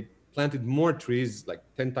pledged and they planted more trees, like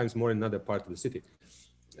 10 times more in another part of the city.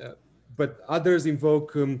 But others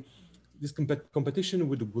invoke this competition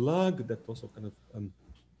with the Gulag, that also kind of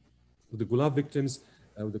with the Gulag victims,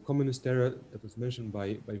 with the communist era that was mentioned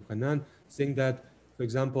by Yohanan, saying that, for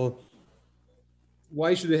example,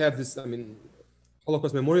 why should they have this? I mean,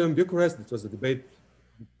 Holocaust Memorial in Bucharest. It was a debate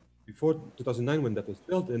before 2009 when that was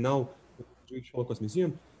built, and now the Jewish Holocaust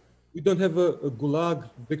Museum. We don't have a Gulag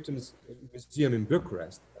victims museum in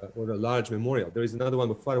Bucharest or a large memorial. There is another one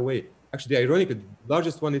but far away. Actually, the ironic, the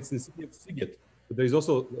largest one is in the city of Sighet, but there is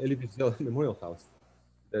also the Elie Wiesel Memorial House.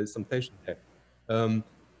 There is some tension there.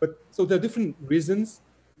 But so there are different reasons.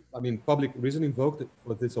 I mean, public reason invoked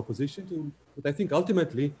for this opposition to, but I think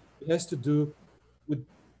ultimately it has to do with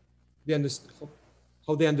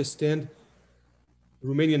how they understand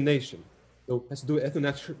Romanian nation. So it has to do with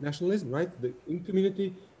ethno-nationalism, right? The in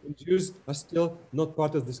community and Jews are still not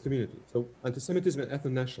part of this community. So anti-Semitism and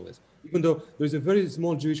ethno-nationalism, even though there is a very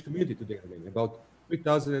small Jewish community today in Romania, about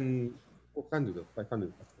 3,400 or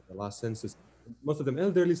 500 after the last census. Most of them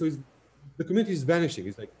elderly, so the community is vanishing.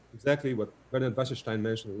 It's like exactly what Bernard Wasserstein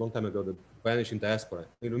mentioned a long time ago, the vanishing diaspora.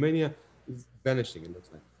 In Romania, it's vanishing, it looks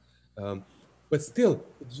like. But still,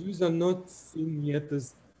 the Jews are not seen yet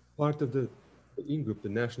as part of the in-group, the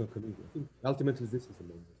national community. I think ultimately this is the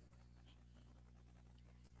main reason.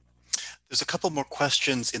 There's a couple more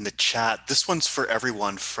questions in the chat. This one's for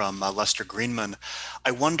everyone from Lester Greenman.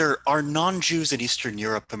 I wonder, are non-Jews in Eastern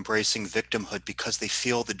Europe embracing victimhood because they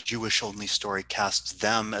feel the Jewish-only story casts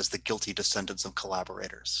them as the guilty descendants of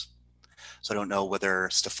collaborators? So I don't know whether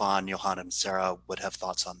Ștefan, Yohanan, and Sarah would have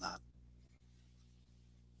thoughts on that.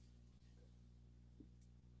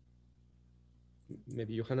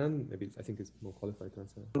 Maybe Yohanan, maybe I think is more qualified to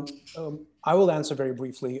answer. I will answer very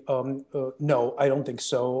briefly. No, I don't think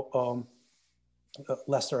so.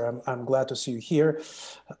 Lester, I'm glad to see you here.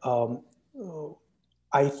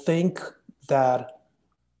 I think that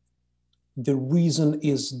the reason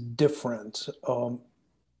is different.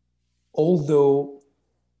 Although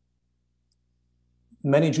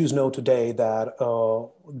many Jews know today that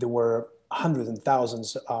there were hundreds and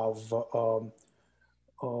thousands of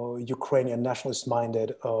Ukrainian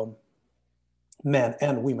nationalist-minded men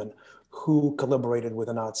and women who collaborated with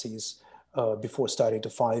the Nazis before starting to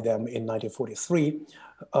fight them in 1943.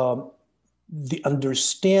 The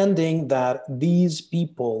understanding that these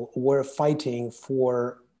people were fighting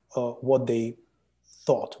for what they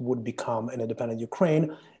thought would become an independent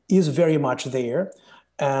Ukraine is very much there.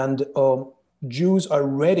 And Jews are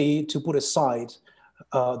ready to put aside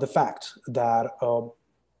the fact that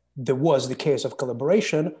there was the case of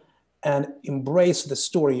collaboration and embrace the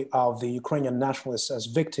story of the Ukrainian nationalists as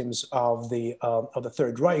victims of the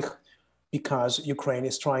Third Reich, because Ukraine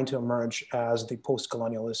is trying to emerge as the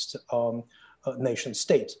post-colonialist nation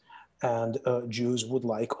state. And Jews would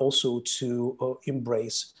like also to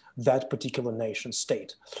embrace that particular nation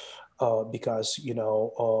state. Because, you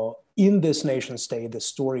know, in this nation state, the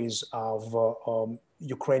stories of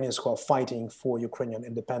Ukrainians who are fighting for Ukrainian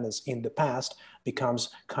independence in the past becomes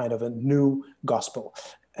kind of a new gospel.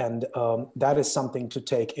 And that is something to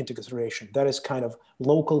take into consideration. That is kind of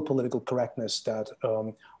local political correctness that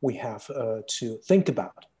we have to think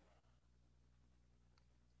about.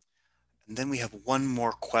 And then we have one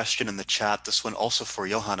more question in the chat, this one also for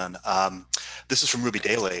Yohanan. This is from Ruby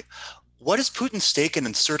Daly. What is Putin's stake in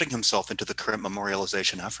inserting himself into the current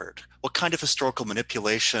memorialization effort? What kind of historical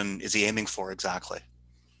manipulation is he aiming for exactly?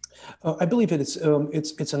 I believe it's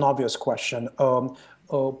an obvious question.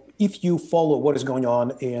 If you follow what is going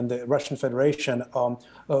on in the Russian Federation,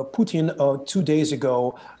 Putin 2 days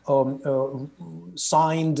ago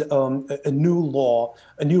signed a new law,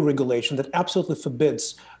 a new regulation that absolutely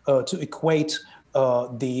forbids to equate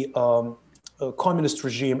the communist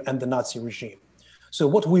regime and the Nazi regime. So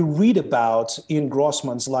what we read about in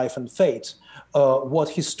Grossman's Life and Fate, what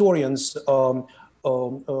historians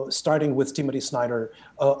starting with Timothy Snyder,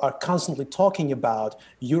 are constantly talking about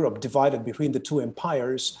Europe divided between the two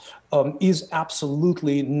empires, is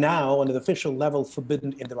absolutely now on an official level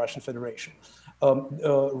forbidden in the Russian Federation.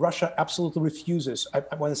 Russia absolutely refuses,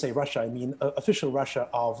 when I say Russia, I mean official Russia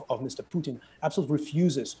of Mr. Putin, absolutely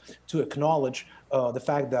refuses to acknowledge the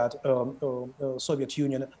fact that Soviet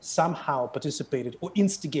Union somehow participated or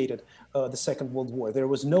instigated the Second World War. There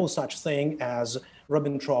was no such thing as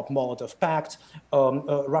Ribbentrop-Molotov Pact.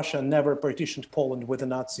 Russia never partitioned Poland with the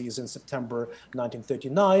Nazis in September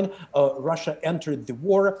 1939. Russia entered the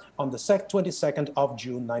war on the 22nd of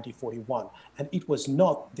June 1941. And it was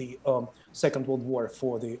not the Second World War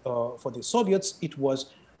for the Soviets. It was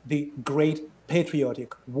the Great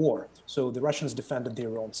Patriotic War. So the Russians defended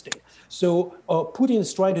their own state. So Putin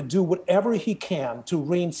is trying to do whatever he can to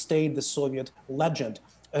reinstate the Soviet legend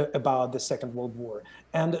about the Second World War,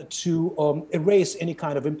 and to erase any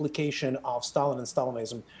kind of implication of Stalin and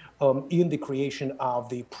Stalinism in the creation of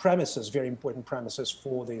the premises, very important premises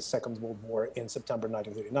for the Second World War in September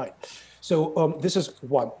 1939. So this is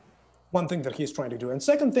one thing that he's trying to do. And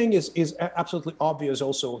second thing is absolutely obvious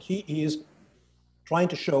also. He is trying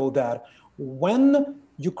to show that when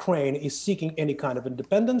Ukraine is seeking any kind of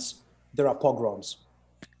independence, there are pogroms.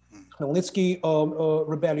 Khmelnytsky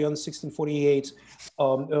rebellion, 1648,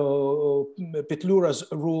 Petlura's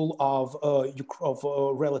rule of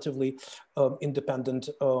relatively independent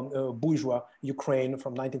bourgeois Ukraine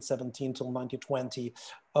from 1917 till 1920,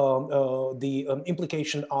 the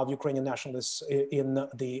implication of Ukrainian nationalists in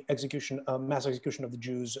the execution, mass execution of the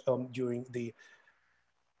Jews during the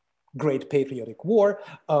Great Patriotic War.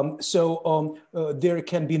 There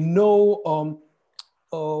can be no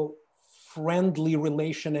friendly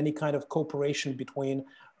relation, any kind of cooperation between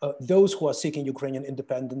those who are seeking Ukrainian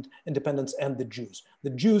independence and the Jews.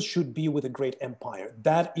 The Jews should be with a great empire.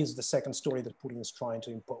 That is the second story that Putin is trying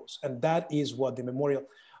to impose. And that is what the memorial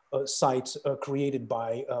site created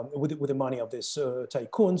by, with the money of these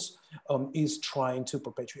tycoons is trying to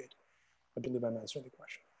perpetuate. I believe I'm answering the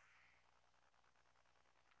question.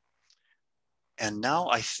 And now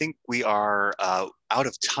I think we are out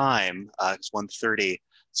of time. It's 1:30.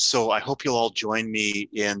 So I hope you'll all join me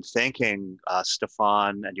in thanking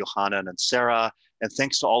Ștefan and Yohanan and Sarah, and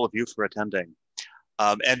thanks to all of you for attending.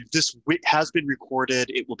 And this has been recorded.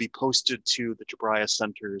 It will be posted to the Chabraja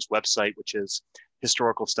Center's website, which is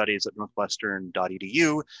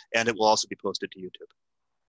historicalstudies@northwestern.edu, and it will also be posted to YouTube.